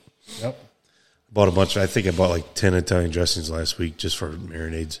 selling it. Yep. Bought a bunch. I think I bought like 10 Italian dressings last week just for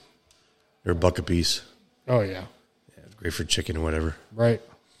marinades. They're $1 a piece. Oh, yeah. It's great for chicken or whatever. Right.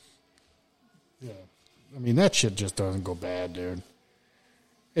 Yeah. I mean, that shit just doesn't go bad, dude.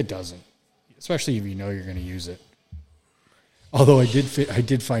 It doesn't. Especially if you know you're going to use it. Although I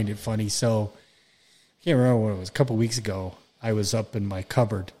did find it funny. So, I can't remember when it was. A couple weeks ago, I was up in my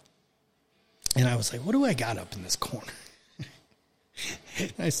cupboard. And I was like, what do I got up in this corner?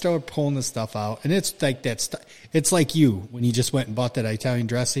 I started pulling the stuff out, and it's like that stuff. It's like you when you just went and bought that Italian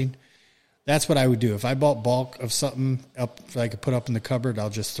dressing. That's what I would do if I bought bulk of something up that I could put up in the cupboard. I'll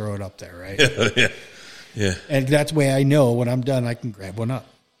just throw it up there, right? Yeah. And that's the way I know when I'm done, I can grab one up.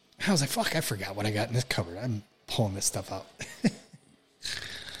 I was like, "Fuck! I forgot what I got in this cupboard. I'm pulling this stuff out."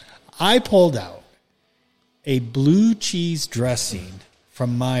 I pulled out a blue cheese dressing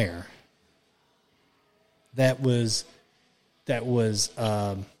from Meijer. That was,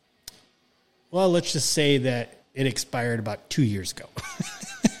 well, let's just say that it expired about 2 years ago.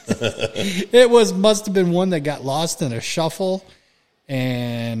 It must have been one that got lost in a shuffle,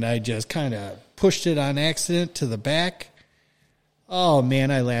 and I just kind of pushed it on accident to the back. Oh,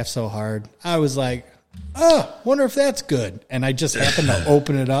 man, I laughed so hard. I was like, wonder if that's good. And I just happened to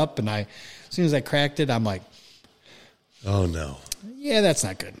open it up, and as soon as I cracked it, I'm like, oh, no. Yeah, that's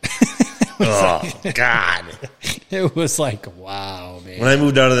not good. Oh, God. It was like, wow, man. When I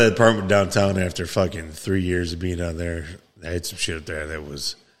moved out of that apartment downtown after fucking 3 years of being out there, I had some shit up there that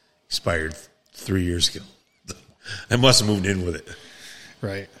was expired 3 years ago. I must have moved in with it.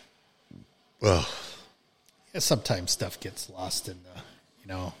 Right. Well, yeah, sometimes stuff gets lost in the,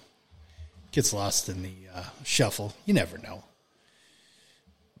 shuffle. You never know.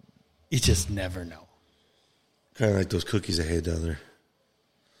 You just never know. Kind of like those cookies I had down there.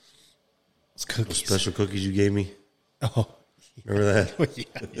 Cookies. Those special cookies you gave me. Oh, remember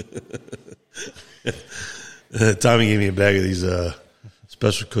that? Yeah. Tommy gave me a bag of these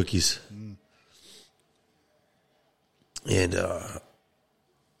special cookies, and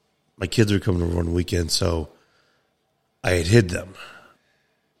my kids were coming over on the weekend, so I had hid them.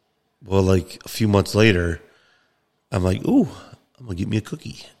 Well, like a few months later, I'm like, "Ooh, I'm gonna get me a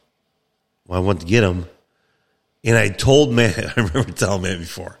cookie." Well, I went to get them, and I told Matt. I remember telling Matt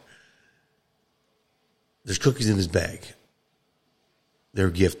before. There's cookies in this bag. They're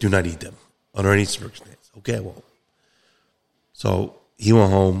a gift. Do not eat them under any circumstance. Okay, I won't. So he went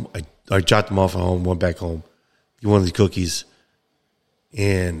home. I dropped them off at home, went back home. He wanted the cookies,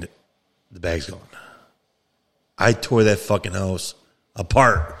 and the bag's gone. I tore that fucking house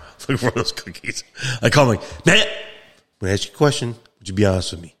apart looking for those cookies. I call him like, Matt, I'm going to ask you a question. Would you be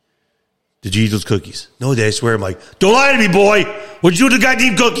honest with me? Did you eat those cookies? No, Dad, I swear. I'm like, don't lie to me, boy. What'd you do with the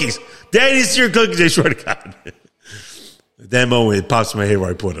goddamn cookies? Dad didn't see your cookies, I swear to God. At that moment, it pops in my head where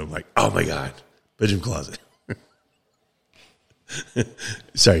I put them. I'm like, oh, my God. Bedroom closet.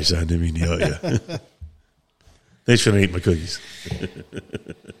 Sorry, son. Didn't mean to yell at you. Thanks for eating my cookies.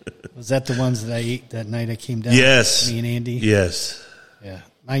 Was that the ones that I ate that night I came down? Yes. Me and Andy? Yes. Yeah.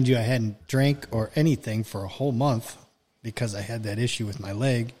 Mind you, I hadn't drank or anything for a whole month because I had that issue with my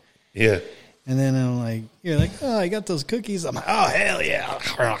leg. Yeah. And then I'm like, you're like, oh, I got those cookies. I'm like, oh, hell yeah.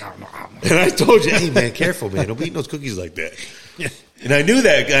 And I told you, hey, man, careful, man. Don't be eating those cookies like that. Yeah. And I knew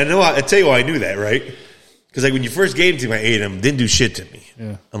that. I tell you why I knew that, right? Because like when you first gave them to me, I ate them. Didn't do shit to me.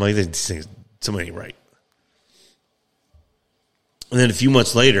 Yeah. I'm like, these things, something ain't right. And then a few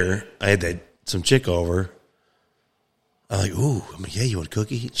months later, I had some chick over. I'm like, ooh. I'm like, yeah, you want a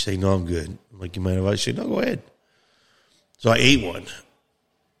cookie? She said, no, I'm good. I'm like, you mind if I? She said, no, go ahead. So I ate one.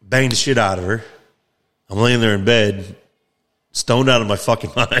 Banged the shit out of her. I'm laying there in bed, stoned out of my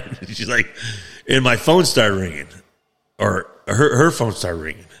fucking mind. She's like, and my phone started ringing. Or her phone started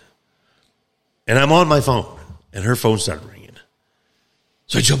ringing. And I'm on my phone. And her phone started ringing.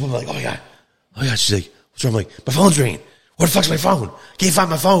 So I jump up, I'm like, oh my God. Oh my God. She's like, what's wrong? I'm like, my phone's ringing. Where the fuck's my phone? I can't find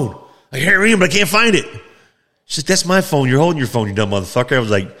my phone. I hear it ringing, but I can't find it. She's like, that's my phone. You're holding your phone, you dumb motherfucker. I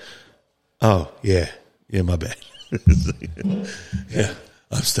was like, oh, yeah. Yeah, my bad. Yeah,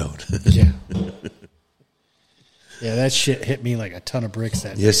 I'm stoned. Yeah. Yeah, that shit hit me like a ton of bricks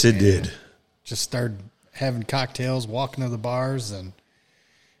that Yes, night, it did. Just started having cocktails, walking to the bars, and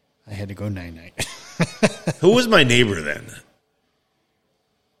I had to go night-night. Who was my neighbor then?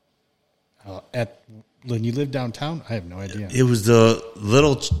 When you live downtown, I have no idea. It was the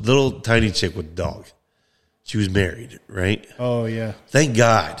little tiny chick with the dog. She was married, right? Oh, yeah. Thank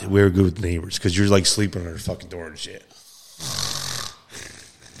God we were good with neighbors because you're like sleeping on her fucking door and shit.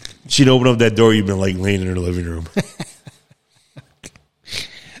 She'd open up that door, you'd been like laying in her living room.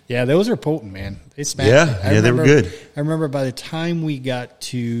 Yeah, those are potent, man. They smacked. Yeah, they were good. I remember by the time we left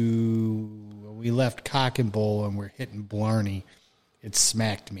Cock and Bull and we're hitting Blarney, it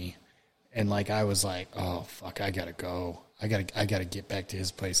smacked me. And like I was like, oh fuck, I gotta go. I gotta get back to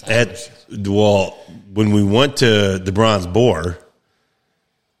his place. When we went to the Bronze Boar,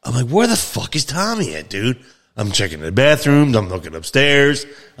 I'm like, where the fuck is Tommy at, dude? I'm checking the bathrooms. I'm looking upstairs.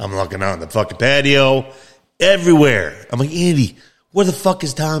 I'm looking out on the fucking patio. Everywhere. I'm like, Andy, where the fuck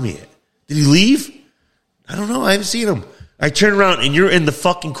is Tommy at? Did he leave? I don't know. I haven't seen him. I turn around and you're in the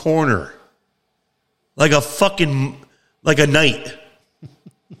fucking corner. Like a knight.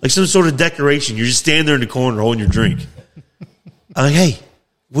 Like some sort of decoration. You're just standing there in the corner holding your drink. I'm like, hey,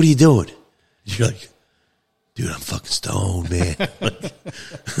 what are you doing? You're like, dude, I'm fucking stoned, man.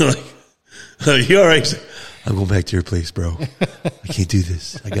 You all right? I'm going back to your place, bro. I can't do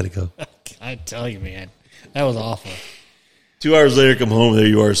this. I got to go. I tell you, man, that was awful. 2 hours later, come home, there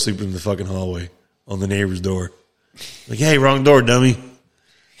you are sleeping in the fucking hallway on the neighbor's door. Like, hey, wrong door, dummy.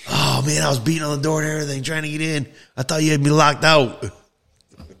 Oh, man, I was beating on the door and everything, trying to get in. I thought you had me locked out.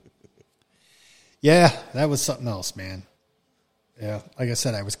 Yeah, that was something else, man. Yeah, like I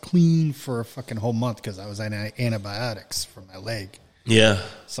said, I was clean for a fucking whole month because I was on antibiotics for my leg. Yeah.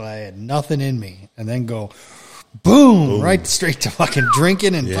 So I had nothing in me. And then go, boom, right straight to fucking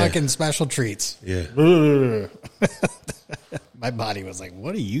drinking and fucking special treats. Yeah. My body was like,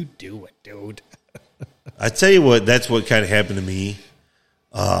 what are you doing, dude? I tell you what, that's what kind of happened to me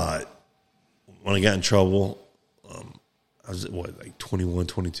when I got in trouble. I was, like 21,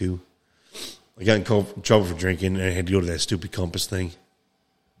 22. I got in trouble for drinking, and I had to go to that stupid Compass thing.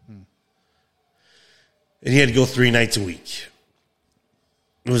 And you had to go 3 nights a week.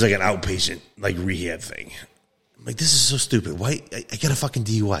 It was like an outpatient, like rehab thing. I'm like, this is so stupid. Why? I got a fucking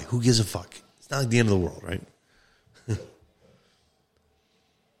DUI. Who gives a fuck? It's not like the end of the world, right?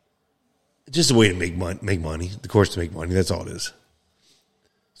 It's just a way to make money. The course to make money. That's all it is.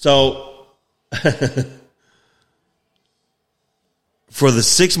 So, for the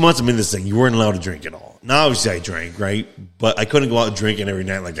 6 months I'm in this thing, you weren't allowed to drink at all. Now, obviously, I drank, right? But I couldn't go out drinking every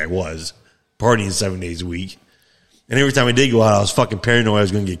night like I was, partying 7 days a week. And every time I did go out, I was fucking paranoid I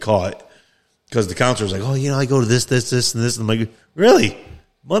was going to get caught. Because the counselor was like, oh, I go to this, and this. And I'm like, really?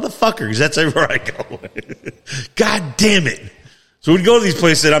 Motherfuckers, that's everywhere I go. God damn it. So we'd go to these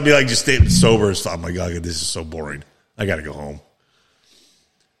places, and I'd be like, just stay sober and stuff. I'm like, God, this is so boring. I got to go home.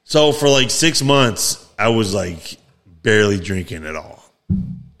 So for like 6 months, I was like barely drinking at all.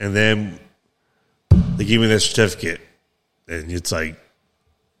 And then they gave me that certificate. And it's like,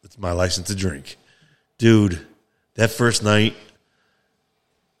 it's my license to drink. Dude, that first night,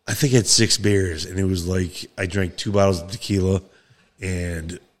 I think I had 6 beers. And it was like, I drank 2 bottles of tequila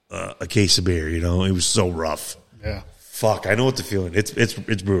and a case of beer, It was so rough. Yeah. Fuck, I know what the feeling. It's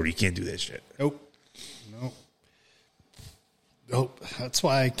brutal. You can't do that shit. Nope. That's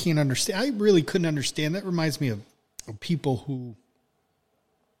why I can't understand. I really couldn't understand. That reminds me of people who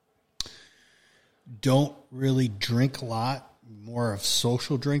don't really drink a lot, more of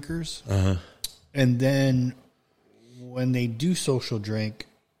social drinkers. Uh-huh. And then when they do social drink,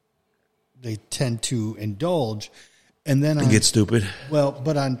 they tend to indulge. And then get stupid. Well,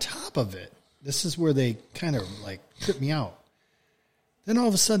 but on top of it, this is where they kind of like trip me out. Then all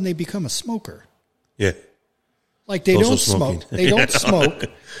of a sudden they become a smoker. Yeah. Like they Also don't smoking. smoke. They don't smoke.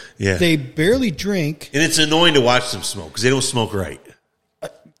 Yeah. They barely drink. And it's annoying to watch them smoke because they don't smoke right.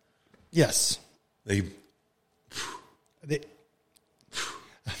 Yes. They They,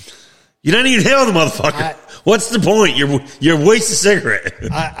 You're not even hell the motherfucker. What's the point? You're a waste of cigarette.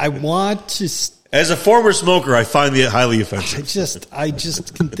 I want to. As a former smoker, I find it highly offensive. I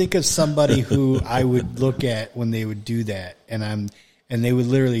just can think of somebody who I would look at when they would do that, and they would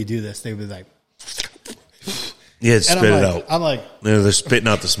literally do this. They would like, yeah, spit it out. I'm like, they're spitting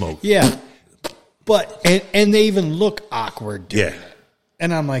out the smoke. yeah, but and they even look awkward doing it.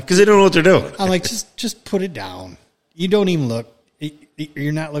 And I'm like, because they don't know what they're doing. I'm like, just put it down. You don't even look.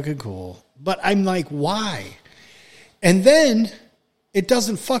 You're not looking cool. But I'm like, why? And then it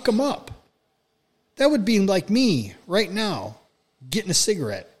doesn't fuck them up. That would be like me right now getting a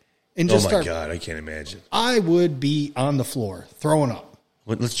cigarette and just oh my God, I can't imagine. I would be on the floor throwing up.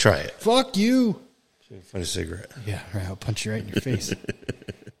 Well, let's try it. Fuck you. Find a cigarette. Yeah, right. I'll punch you right in your face.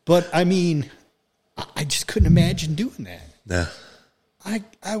 But I mean, I just couldn't imagine doing that. Nah.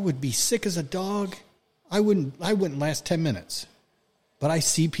 I would be sick as a dog. I wouldn't last 10 minutes. But I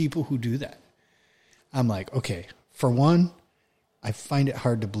see people who do that. I'm like, okay, for one, I find it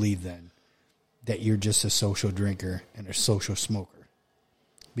hard to believe then that you're just a social drinker and a social smoker.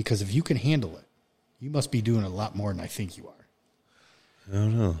 Because if you can handle it, you must be doing a lot more than I think you are. I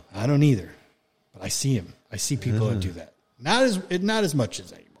don't know. I don't either. But I see them. I see people that do that. Not as much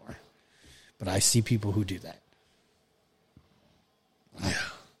as anymore. But I see people who do that. Yeah.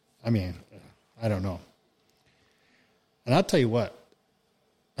 I mean, I don't know. And I'll tell you what.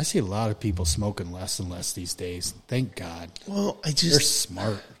 I see a lot of people smoking less and less these days. Thank God. Well, They're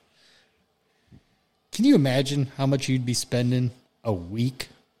smart. Can you imagine how much you'd be spending a week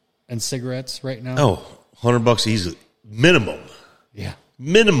on cigarettes right now? Oh, $100 easily. Minimum. Yeah.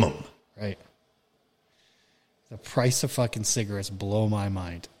 Minimum. Right. The price of fucking cigarettes blow my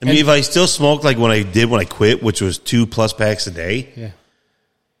mind. I mean, if I still smoked like when I quit, which was 2+ packs a day, Yeah.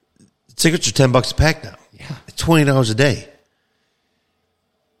 cigarettes are $10 a pack now. Yeah. $20 a day.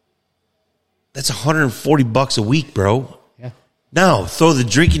 That's $140 a week, bro. Yeah. Now, throw the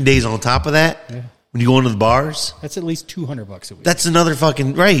drinking days on top of that. Yeah. When you go into the bars, That's at least $200 a week. that's another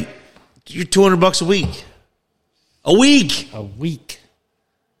fucking right. You're $200 a week. A week. A week.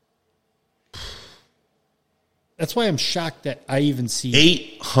 That's why I'm shocked that I even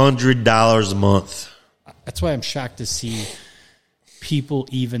see $800 a month. That's why I'm shocked to see people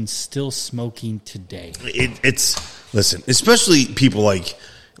even still smoking today. It's listen, especially people like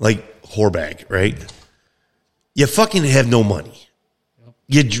Horbag, right? You fucking have no money.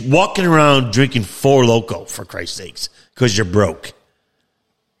 You're walking around drinking Four Loko, for Christ's sakes, because you're broke.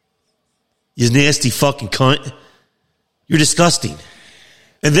 You nasty fucking cunt. You're disgusting.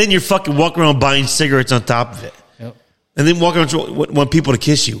 And then you're fucking walking around buying cigarettes on top of it. Yep. And then walking around want people to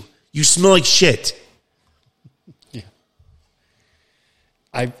kiss you. You smell like shit. Yeah.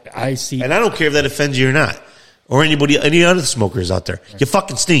 I see. And I don't care if that offends you or not. Or any other smokers out there. You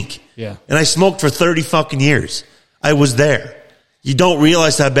fucking stink. Yeah. And I smoked for 30 fucking years. I was there. You don't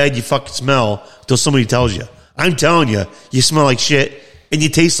realize how bad you fucking smell until somebody tells you. I'm telling you, you smell like shit and you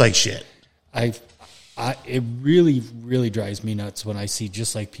taste like shit. It really, really drives me nuts when I see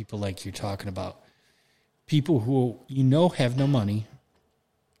just like people like you're talking about. People who, have no money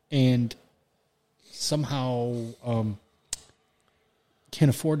and somehow can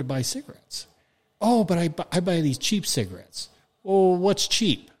afford to buy cigarettes. Oh, but I buy these cheap cigarettes. Oh, what's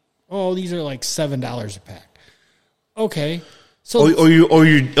cheap? Oh, these are like $7 a pack. Okay. So Or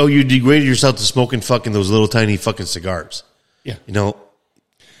you degraded yourself to smoking fucking those little tiny fucking cigars. yeah.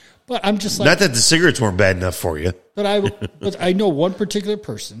 But I'm just like, not that the cigarettes weren't bad enough for you. but I know one particular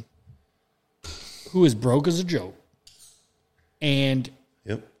person who is broke as a joke and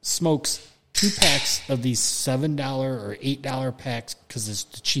smokes 2 packs of these $7 or $8 packs because it's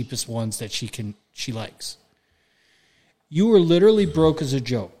the cheapest ones that she likes. You are literally broke as a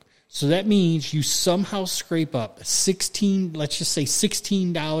joke. So that means you somehow scrape up let's just say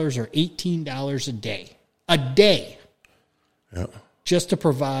 $16 or $18 a day. Yeah. Just to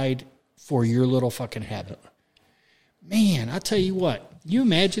provide for your little fucking habit. Man, I'll tell you what. You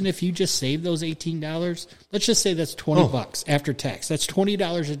imagine if you just saved those $18? Let's just say that's $20 after tax. That's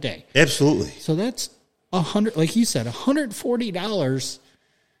 $20 a day. Absolutely. So that's like you said, $140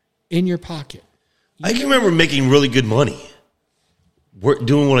 in your pocket. I can remember making really good money.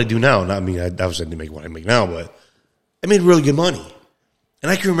 Doing what I do now. Not, I mean, I obviously didn't make what I make now, but I made really good money. And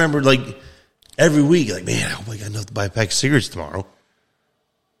I can remember, like, every week, like, man, I hope I got enough to buy a pack of cigarettes tomorrow.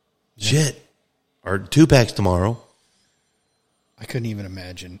 Shit. Or 2 packs tomorrow. I couldn't even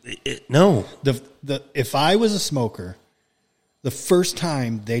imagine. No. If I was a smoker, the first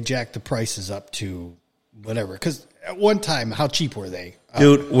time they jacked the prices up to whatever, because at one time, how cheap were they?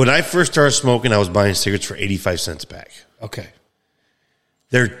 Dude, when I first started smoking, I was buying cigarettes for 85 cents a pack. Okay.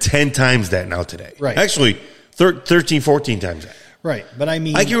 They're 10 times that now today. Right. Actually, 13, 14 times that. Right. But I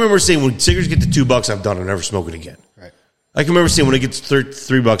mean, I can remember saying when cigarettes get to $2, I'm done. I'm never smoking again. Right. I can remember saying when it gets to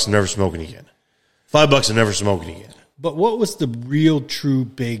 $3, I'm never smoking again. $5, I'm never smoking again. But what was the real, true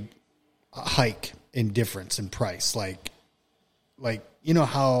big hike in difference in price? Like, you know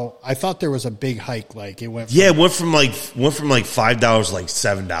how I thought there was a big hike, like it went from, Yeah, it went from like $5 to like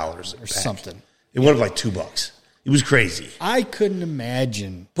 $7 or something. It went up like $2. It was crazy. I couldn't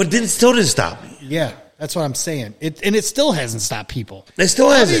imagine. But it still didn't stop me. Yeah, that's what I'm saying. It still hasn't stopped people. It still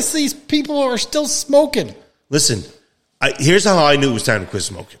hasn't. Obviously, these people are still smoking. Listen, here's how I knew it was time to quit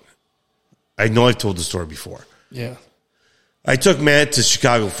smoking. I know I've told the story before. Yeah. I took Matt to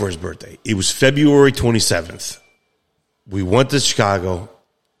Chicago for his birthday. It was February 27th. We went to Chicago.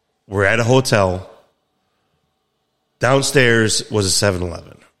 We're at a hotel. Downstairs was a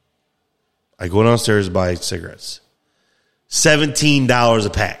 7-Eleven. I go downstairs to buy cigarettes. $17 a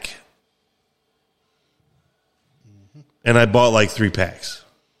pack. And I bought like 3 packs.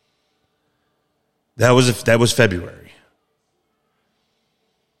 That was February.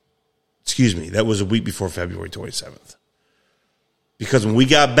 Excuse me. That was a week before February 27th. Because when we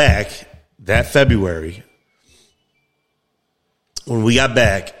got back that February,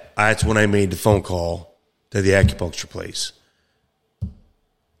 that's when I made the phone call to the acupuncture place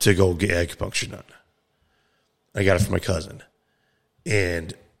to go get acupuncture done. I got it from my cousin.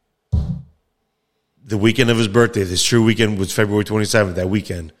 And the weekend of his birthday, this true weekend was February 27th, that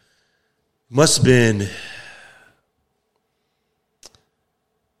weekend. Must have been,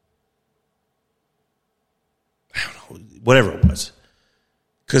 I don't know, whatever it was.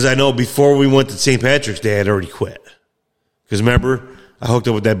 Because I know before we went to St. Patrick's Day, I had already quit. Because remember, I hooked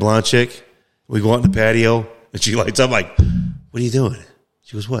up with that blonde chick. We go out in the patio, and she lights up like, what are you doing?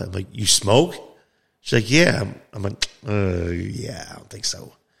 She goes, what? I'm like, you smoke? She's like, yeah. I'm like, yeah, I don't think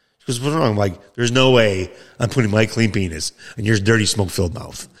so. She goes, what's wrong? I'm like, there's no way I'm putting my clean penis in your dirty, smoke-filled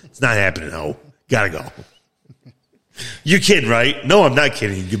mouth. It's not happening, ho. Gotta go. You're kidding, right? No, I'm not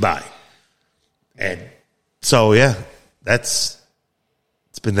kidding. Goodbye. And so, yeah, it's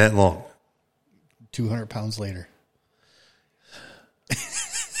been that long. 200 pounds later.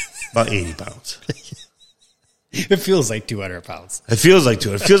 About 80 pounds. It feels like 200 pounds. It feels like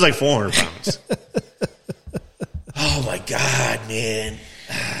 200. It feels like 400 pounds. Oh, my God, man.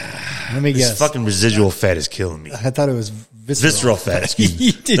 Let me This guess. fucking residual fat is killing me. I thought it was visceral. Visceral fat, excuse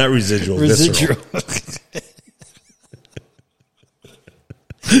me. Not residual, visceral.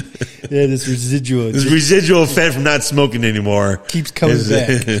 Yeah, this residual. This residual fat from not smoking anymore keeps coming back.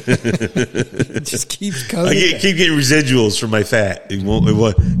 It just keeps coming back. Keep getting residuals from my fat. It won't,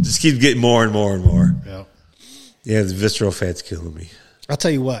 just keep getting more and more and more. Yeah. Yeah, the visceral fat's killing me. I'll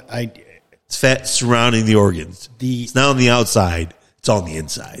tell you what. It's fat surrounding the organs. It's not on the outside. It's on the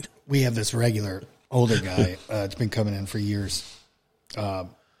inside. We have this regular older guy. It's been coming in for years.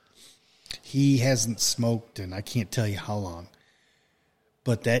 He hasn't smoked in I can't tell you how long.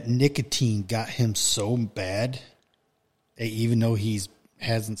 But that nicotine got him so bad, even though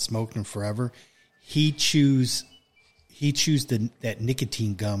hasn't smoked in forever, he chews that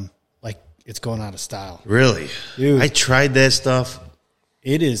nicotine gum like it's going out of style. Really? Dude. I tried that stuff.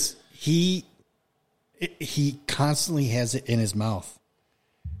 It is he constantly has it in his mouth.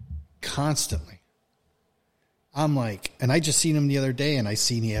 Constantly. I'm like, and I just seen him the other day, and I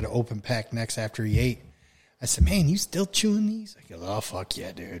seen he had an open pack next after he ate. I said, man, you still chewing these? I go, oh, fuck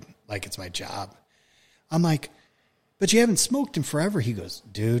yeah, dude. Like, it's my job. I'm like, but you haven't smoked in forever. He goes,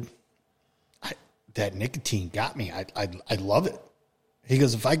 dude, that nicotine got me. I love it. He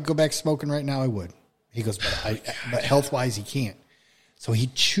goes, if I could go back smoking right now, I would. He goes, but health-wise, he can't. So he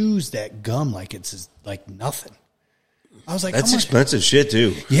chews that gum like it's like nothing. I was like, that's expensive shit,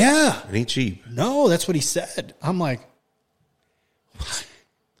 too. Yeah. It ain't cheap. No, that's what he said. I'm like,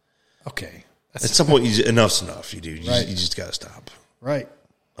 okay. At some point, enough's enough. You do. You just got to stop. Right.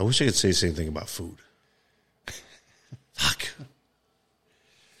 I wish I could say the same thing about food. Fuck.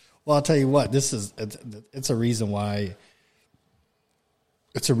 Well, I'll tell you what. It's a reason why.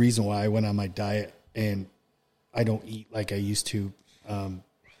 It's a reason why I went on my diet and I don't eat like I used to.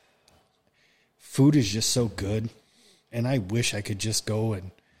 Food is just so good, and I wish I could just go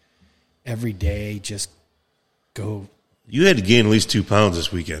and every day just go. You had to gain at least 2 pounds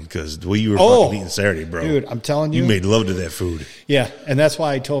this weekend because the way you were fucking eating Saturday, bro. Dude, I'm telling you. You made love to that food. Yeah, and that's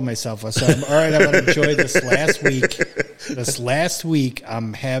why I told myself, I said, all right, I'm going to enjoy this last week. This last week,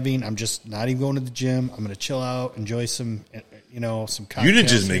 I'm just not even going to the gym. I'm going to chill out, enjoy some, some cocktails. You didn't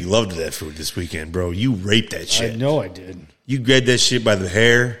just make love to that food this weekend, bro. You raped that shit. I know I did. You grabbed that shit by the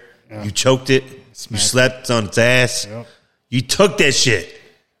hair. Yeah. You choked it. You slept on its ass. Yep. You took that shit.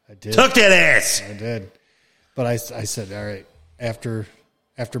 I did. Took that ass. I did. But I said, all right, after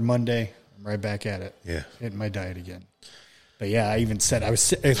Monday, I'm right back at it. Yeah. Hitting my diet again. But yeah, I even said,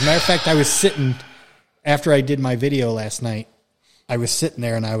 as a matter of fact, I was sitting, after I did my video last night, I was sitting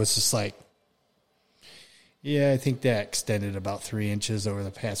there and I was just like, yeah, I think that extended about 3 inches over the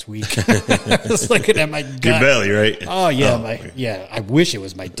past week. I was looking at my gut. Your belly, right? Oh, yeah. I wish it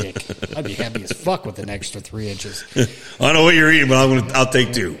was my dick. I'd be happy as fuck with an extra 3 inches. I don't know what you're eating, but I'll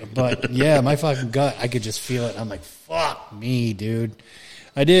take 2. But, yeah, my fucking gut, I could just feel it. I'm like, fuck me, dude.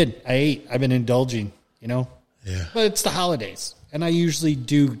 I did. I ate. I've been indulging, Yeah. But it's the holidays. And I usually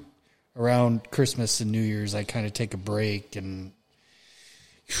do around Christmas and New Year's. I kind of take a break and...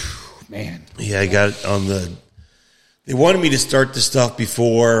 Man. Yeah, I got it on they wanted me to start the stuff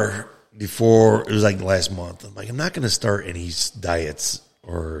before it was like last month. I'm like, I'm not going to start any diets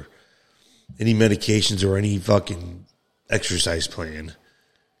or any medications or any fucking exercise plan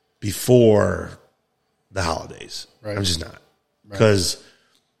before the holidays. Right. I'm just not. Because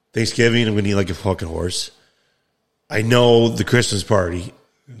Thanksgiving, I'm going to eat like a fucking horse. I know the Christmas party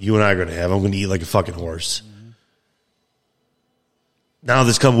you and I are going to have, I'm going to eat like a fucking horse. Now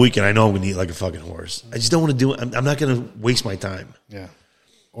this coming weekend, I know I'm going to eat like a fucking horse. I just don't want to do it. I'm not going to waste my time. Yeah.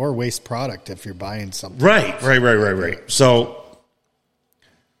 Or waste product if you're buying something. Right. So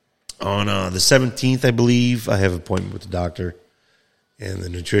on the 17th, I believe, I have an appointment with the doctor and the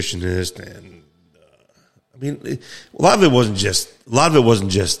nutritionist. And a lot of it wasn't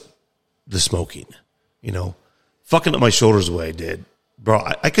just the smoking, fucking up my shoulders the way I did. Bro,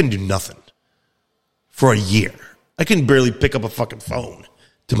 I couldn't do nothing for a year. I couldn't barely pick up a fucking phone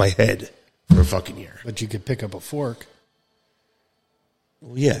to my head for a fucking year. But you could pick up a fork.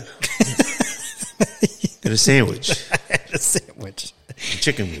 Well, yeah. And a sandwich. And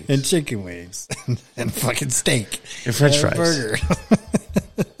chicken wings. And chicken wings. And fucking steak. And French fries. Burger.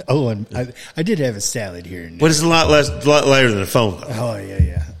 Oh, and I did have a salad here. But it's a lot lighter than a phone, though. Oh,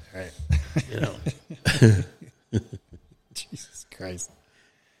 yeah. Right. Jesus Christ.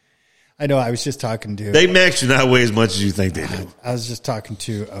 I know. I was just talking to... They max do not weigh as much as you think they do. I was just talking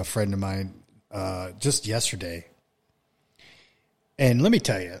to a friend of mine just yesterday. And let me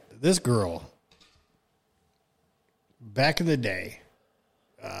tell you, this girl, back in the day,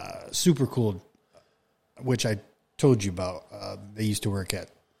 super cool, which I told you about. They used to work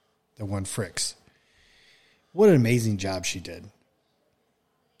at the one Fricks. What an amazing job she did.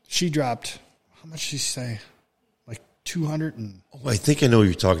 She dropped, how much did she say? 200 and... Oh, I think I know what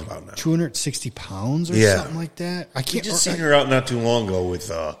you're talking about now. 260 pounds or something like that. I can't... just seen her out not too long ago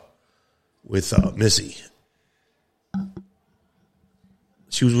with Missy.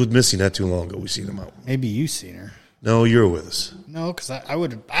 She was with Missy not too long ago. We seen them out. Maybe you seen her. No, you were with us. No, because I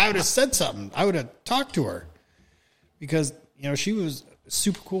would have said something. I would have talked to her because she was a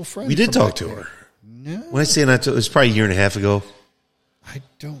super cool friend. We did talk to her. No, when I say not, it was probably a year and a half ago. I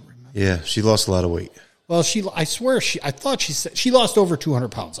don't remember. Yeah, she lost a lot of weight. Well, I swear I thought she said she lost over 200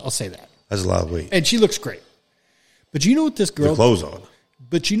 pounds. I'll say that. That's a lot of weight, and she looks great. But you know what this girl? With clothes on.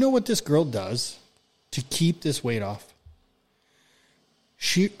 But you know what this girl does to keep this weight off?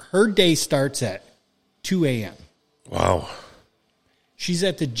 Her day starts at 2 a.m. Wow. She's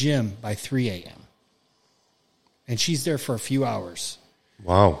at the gym by 3 a.m. And she's there for a few hours.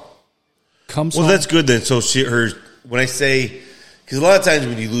 Wow. Comes home. That's good then. So when I say, because a lot of times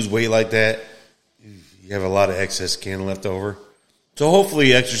when you lose weight like that, you have a lot of excess skin left over. So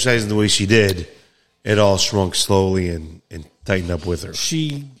hopefully exercising the way she did, it all shrunk slowly and tightened up with her.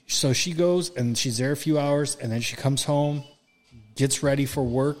 So she goes and she's there a few hours and then she comes home, gets ready for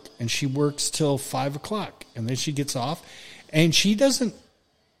work, and she works till 5 o'clock. And then she gets off. And she doesn't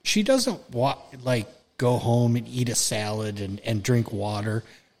go home and eat a salad and drink water.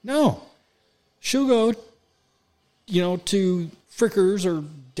 No. She'll go, to Frickers or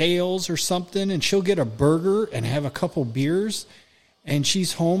Dale's or something, and she'll get a burger and have a couple beers, and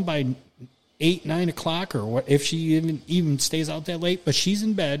she's home by 8, 9 o'clock, or what if she even stays out that late. But she's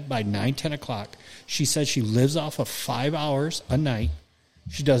in bed by 9, 10 o'clock. She says she lives off of 5 hours a night.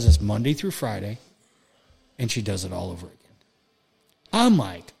 She does this Monday through Friday. and she does it all over again. I'm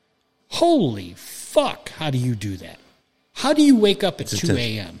like, holy fuck, how do you do that? How do you wake up at 2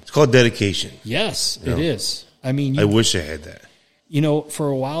 a.m.? It's called dedication. Yes, it is. I mean, I wish I had that. You know, for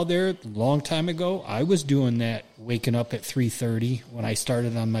a while there, a long time ago, I was doing that, waking up at 3:30 when I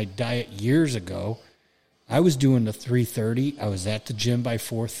started on my diet years ago. I was doing the 3:30. I was at the gym by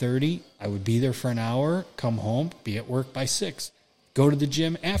 4:30. I would be there for an hour, come home, be at work by 6, go to the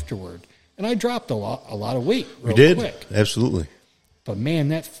gym afterward. And I dropped a lot of weight real quick. Absolutely. But, man,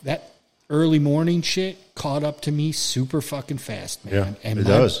 that early morning shit caught up to me super fucking fast, man. Yeah, and it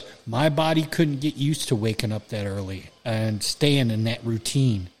does. My body couldn't get used to waking up that early and staying in that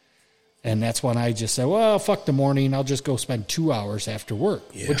routine. And that's when I just said, well, fuck the morning. I'll just go spend 2 hours after work,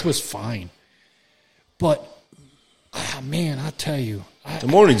 which was fine. But, man, I'll tell you. The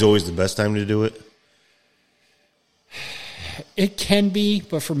morning's always the best time to do it. It can be,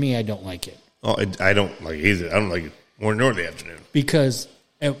 but for me, I don't like it. Oh, I don't like it either. I don't like it morning nor the afternoon. Because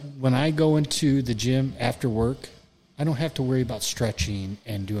when I go into the gym after work, I don't have to worry about stretching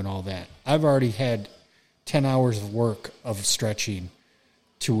and doing all that. I've already had 10 hours of work of stretching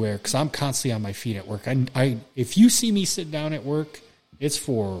to where, because I'm constantly on my feet at work. If you see me sit down at work, it's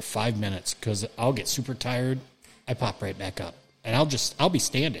for 5 minutes because I'll get super tired. I pop right back up and I'll be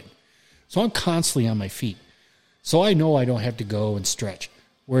standing. So I'm constantly on my feet. So I know I don't have to go and stretch.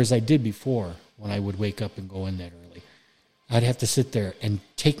 Whereas I did before when I would wake up and go in that early. I'd have to sit there and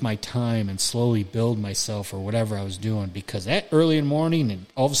take my time and slowly build myself or whatever I was doing, because that early in the morning and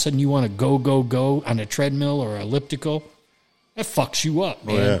all of a sudden you want to go on a treadmill or elliptical, that fucks you up,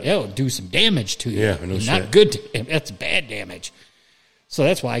 man. Oh, yeah. It'll do some damage to you. Yeah, no shit. Not good. That's bad damage. So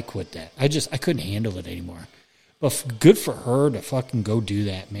that's why I quit that. I couldn't handle it anymore. But good for her to fucking go do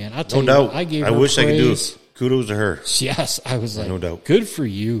that, man. I'll tell you, No doubt. I gave her wish praise. I could do it. Kudos to her. Yes, I was like, No doubt. good for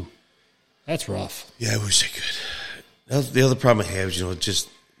you. That's rough. Yeah, I wish I could. The other problem I have is, just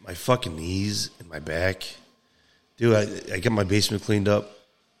my fucking knees and my back. Dude, I got my basement cleaned up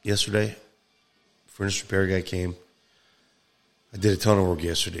yesterday. Furnace repair guy came. I did a ton of work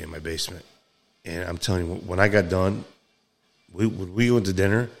yesterday in my basement. And I'm telling you, when I got done, when we went to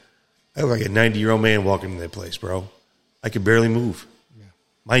dinner, I was like a 90-year-old man walking in that place, bro. I could barely move. Yeah.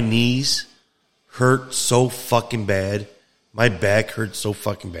 My knees hurt so fucking bad. My back hurt so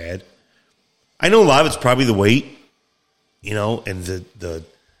fucking bad. I know a lot of it's probably the weight, and the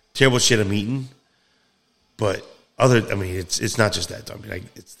terrible shit I'm eating. But it's not just that.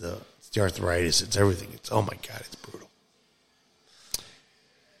 It's the arthritis. It's everything. It's, oh my God, it's brutal.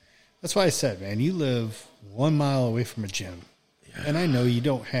 That's why I said, man, you live 1 mile away from a gym. Yeah. And I know you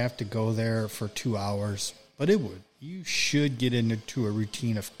don't have to go there for 2 hours, but it would. You should get into a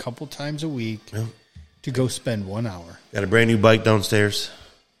routine of a couple times a week to go spend 1 hour. Got a brand new bike downstairs.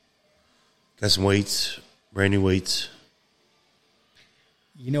 Got some weights, brand new weights.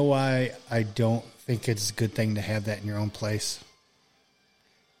 You know why I don't think it's a good thing to have that in your own place?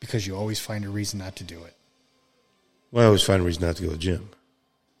 Because you always find a reason not to do it. Well, I always find a reason not to go to the gym.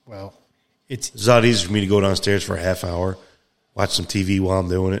 Well, it's a lot easier for me to go downstairs for a half hour, watch some TV while I'm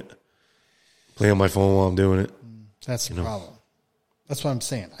doing it, play on my phone while I'm doing it. That's the problem. That's what I'm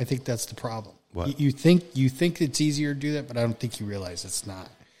saying. I think that's the problem. What? You think it's easier to do that, but I don't think you realize it's not.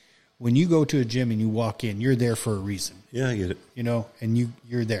 When you go to a gym and you walk in, you're there for a reason. Yeah, I get it. And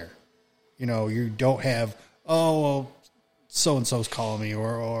you're there. You don't have, so-and-so's calling me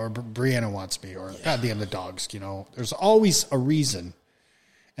or Brianna wants me or goddamn the dogs, There's always a reason.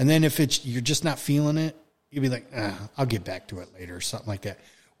 And then if you're just not feeling it, you'll be like, I'll get back to it later or something like that.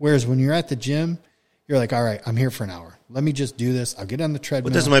 Whereas when you're at the gym, you're like, all right, I'm here for an hour. Let me just do this. I'll get on the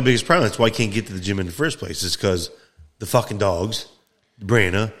treadmill. But that's my biggest problem. That's why I can't get to the gym in the first place. It's because the fucking dogs,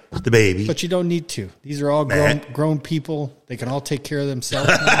 Brianna, the baby. But you don't need to. These are all grown people. They can all take care of themselves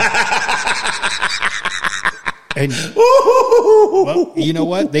now. And, well, you know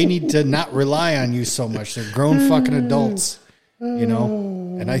what? They need to not rely on you so much. They're grown fucking adults,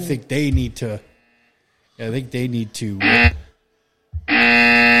 And I think they need to.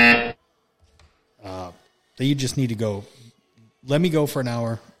 You just need to go. Let me go for an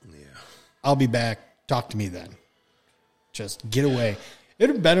hour. Yeah. I'll be back. Talk to me then. Just get away.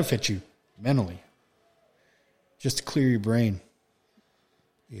 It'll benefit you mentally. Just to clear your brain.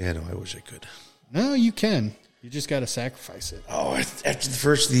 Yeah, no, I wish I could. No, you can. You just got to sacrifice it. Oh, after the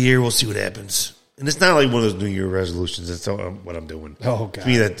first of the year, we'll see what happens. And it's not like one of those New Year resolutions. That's what I'm doing. Oh, God.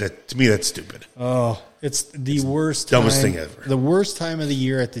 To me, that's stupid. Oh, it's the worst dumbest thing ever. The worst time of the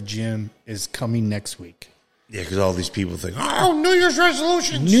year at the gym is coming next week. Yeah, because all these people think, New Year's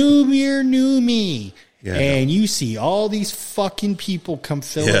resolutions. New year, new me. Yeah, and you see all these fucking people come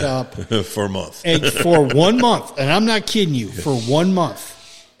fill it up for a month. and for 1 month. And I'm not kidding you, for 1 month.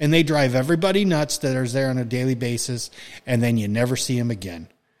 And they drive everybody nuts that is there on a daily basis, and then you never see them again.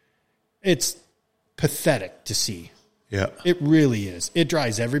 It's pathetic to see. Yeah. It really is. It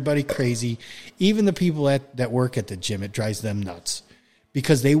drives everybody crazy. Even the people that work at the gym, it drives them nuts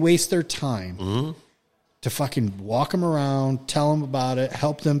because they waste their time to fucking walk them around, tell them about it,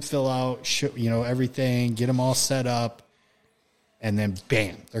 help them fill out, everything, get them all set up, and then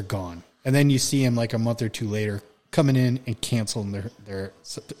bam, they're gone. And then you see them like a month or two later coming in and canceling their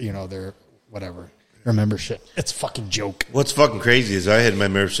membership. It's a fucking joke. What's fucking crazy is I had my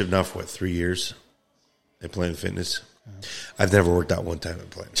membership now for 3 years at Planet Fitness. I've never worked out one time at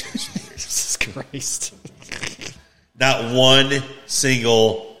Planet Fitness. Jesus Christ. Not one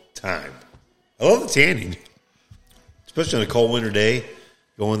single time. I love the tanning. Especially on a cold winter day.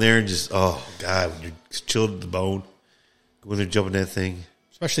 Go in there and just, oh, God, when you're chilled to the bone. Go in there, jump in that thing.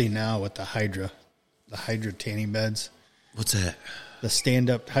 Especially now with the Hydra tanning beds. What's that? The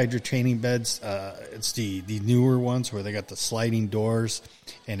stand-up Hydra tanning beds. It's the newer ones where they got the sliding doors,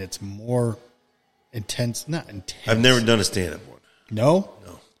 and it's more intense. Not intense. I've never done a stand-up one. No?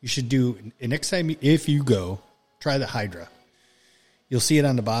 No. You should do, next time, if you go, try the Hydra. You'll see it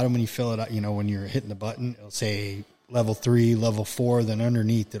on the bottom when you fill it out. When you're hitting the button, it'll say level 3, level 4. Then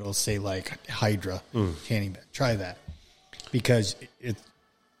underneath, it'll say like Hydra tanning bed. Try that. Because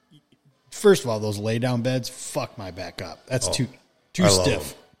first of all, those lay-down beds, fuck my back up. That's too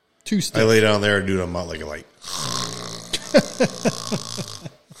stiff. Too stiff. I lay down there and do it on like a light.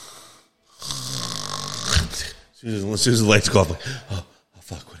 As soon as the lights go off, like, oh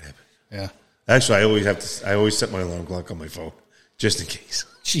fuck, what happened? Yeah. Actually, I always set my alarm clock on my phone just in case.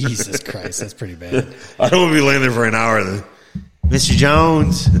 Jesus Christ, that's pretty bad. I don't want to be laying there for an hour. Then, Mr.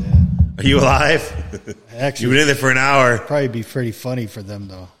 Jones, are you alive? Actually, you've been in there for an hour. Probably be pretty funny for them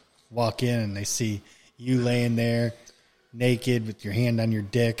to walk in and they see you laying there naked with your hand on your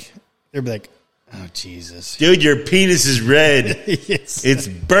dick. They'll be like, oh, Jesus. Dude, your penis is red. Yes. It's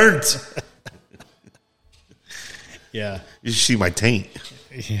burnt. Yeah. You should see my taint.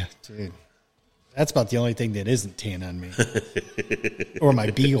 Yeah, dude. That's about the only thing that isn't tan on me. Or my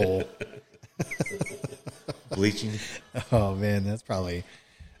beehole. Bleaching. Oh, man, that's probably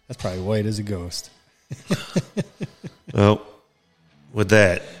white as a ghost. Well, with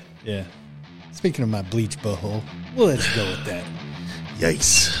that. Yeah. Speaking of my bleach butthole, well, let's go with that.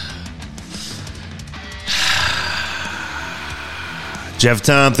 Yikes. Jeff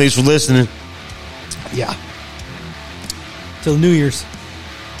Tom, thanks for listening. Yeah. Till New Year's.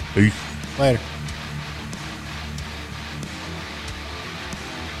 Peace. Later.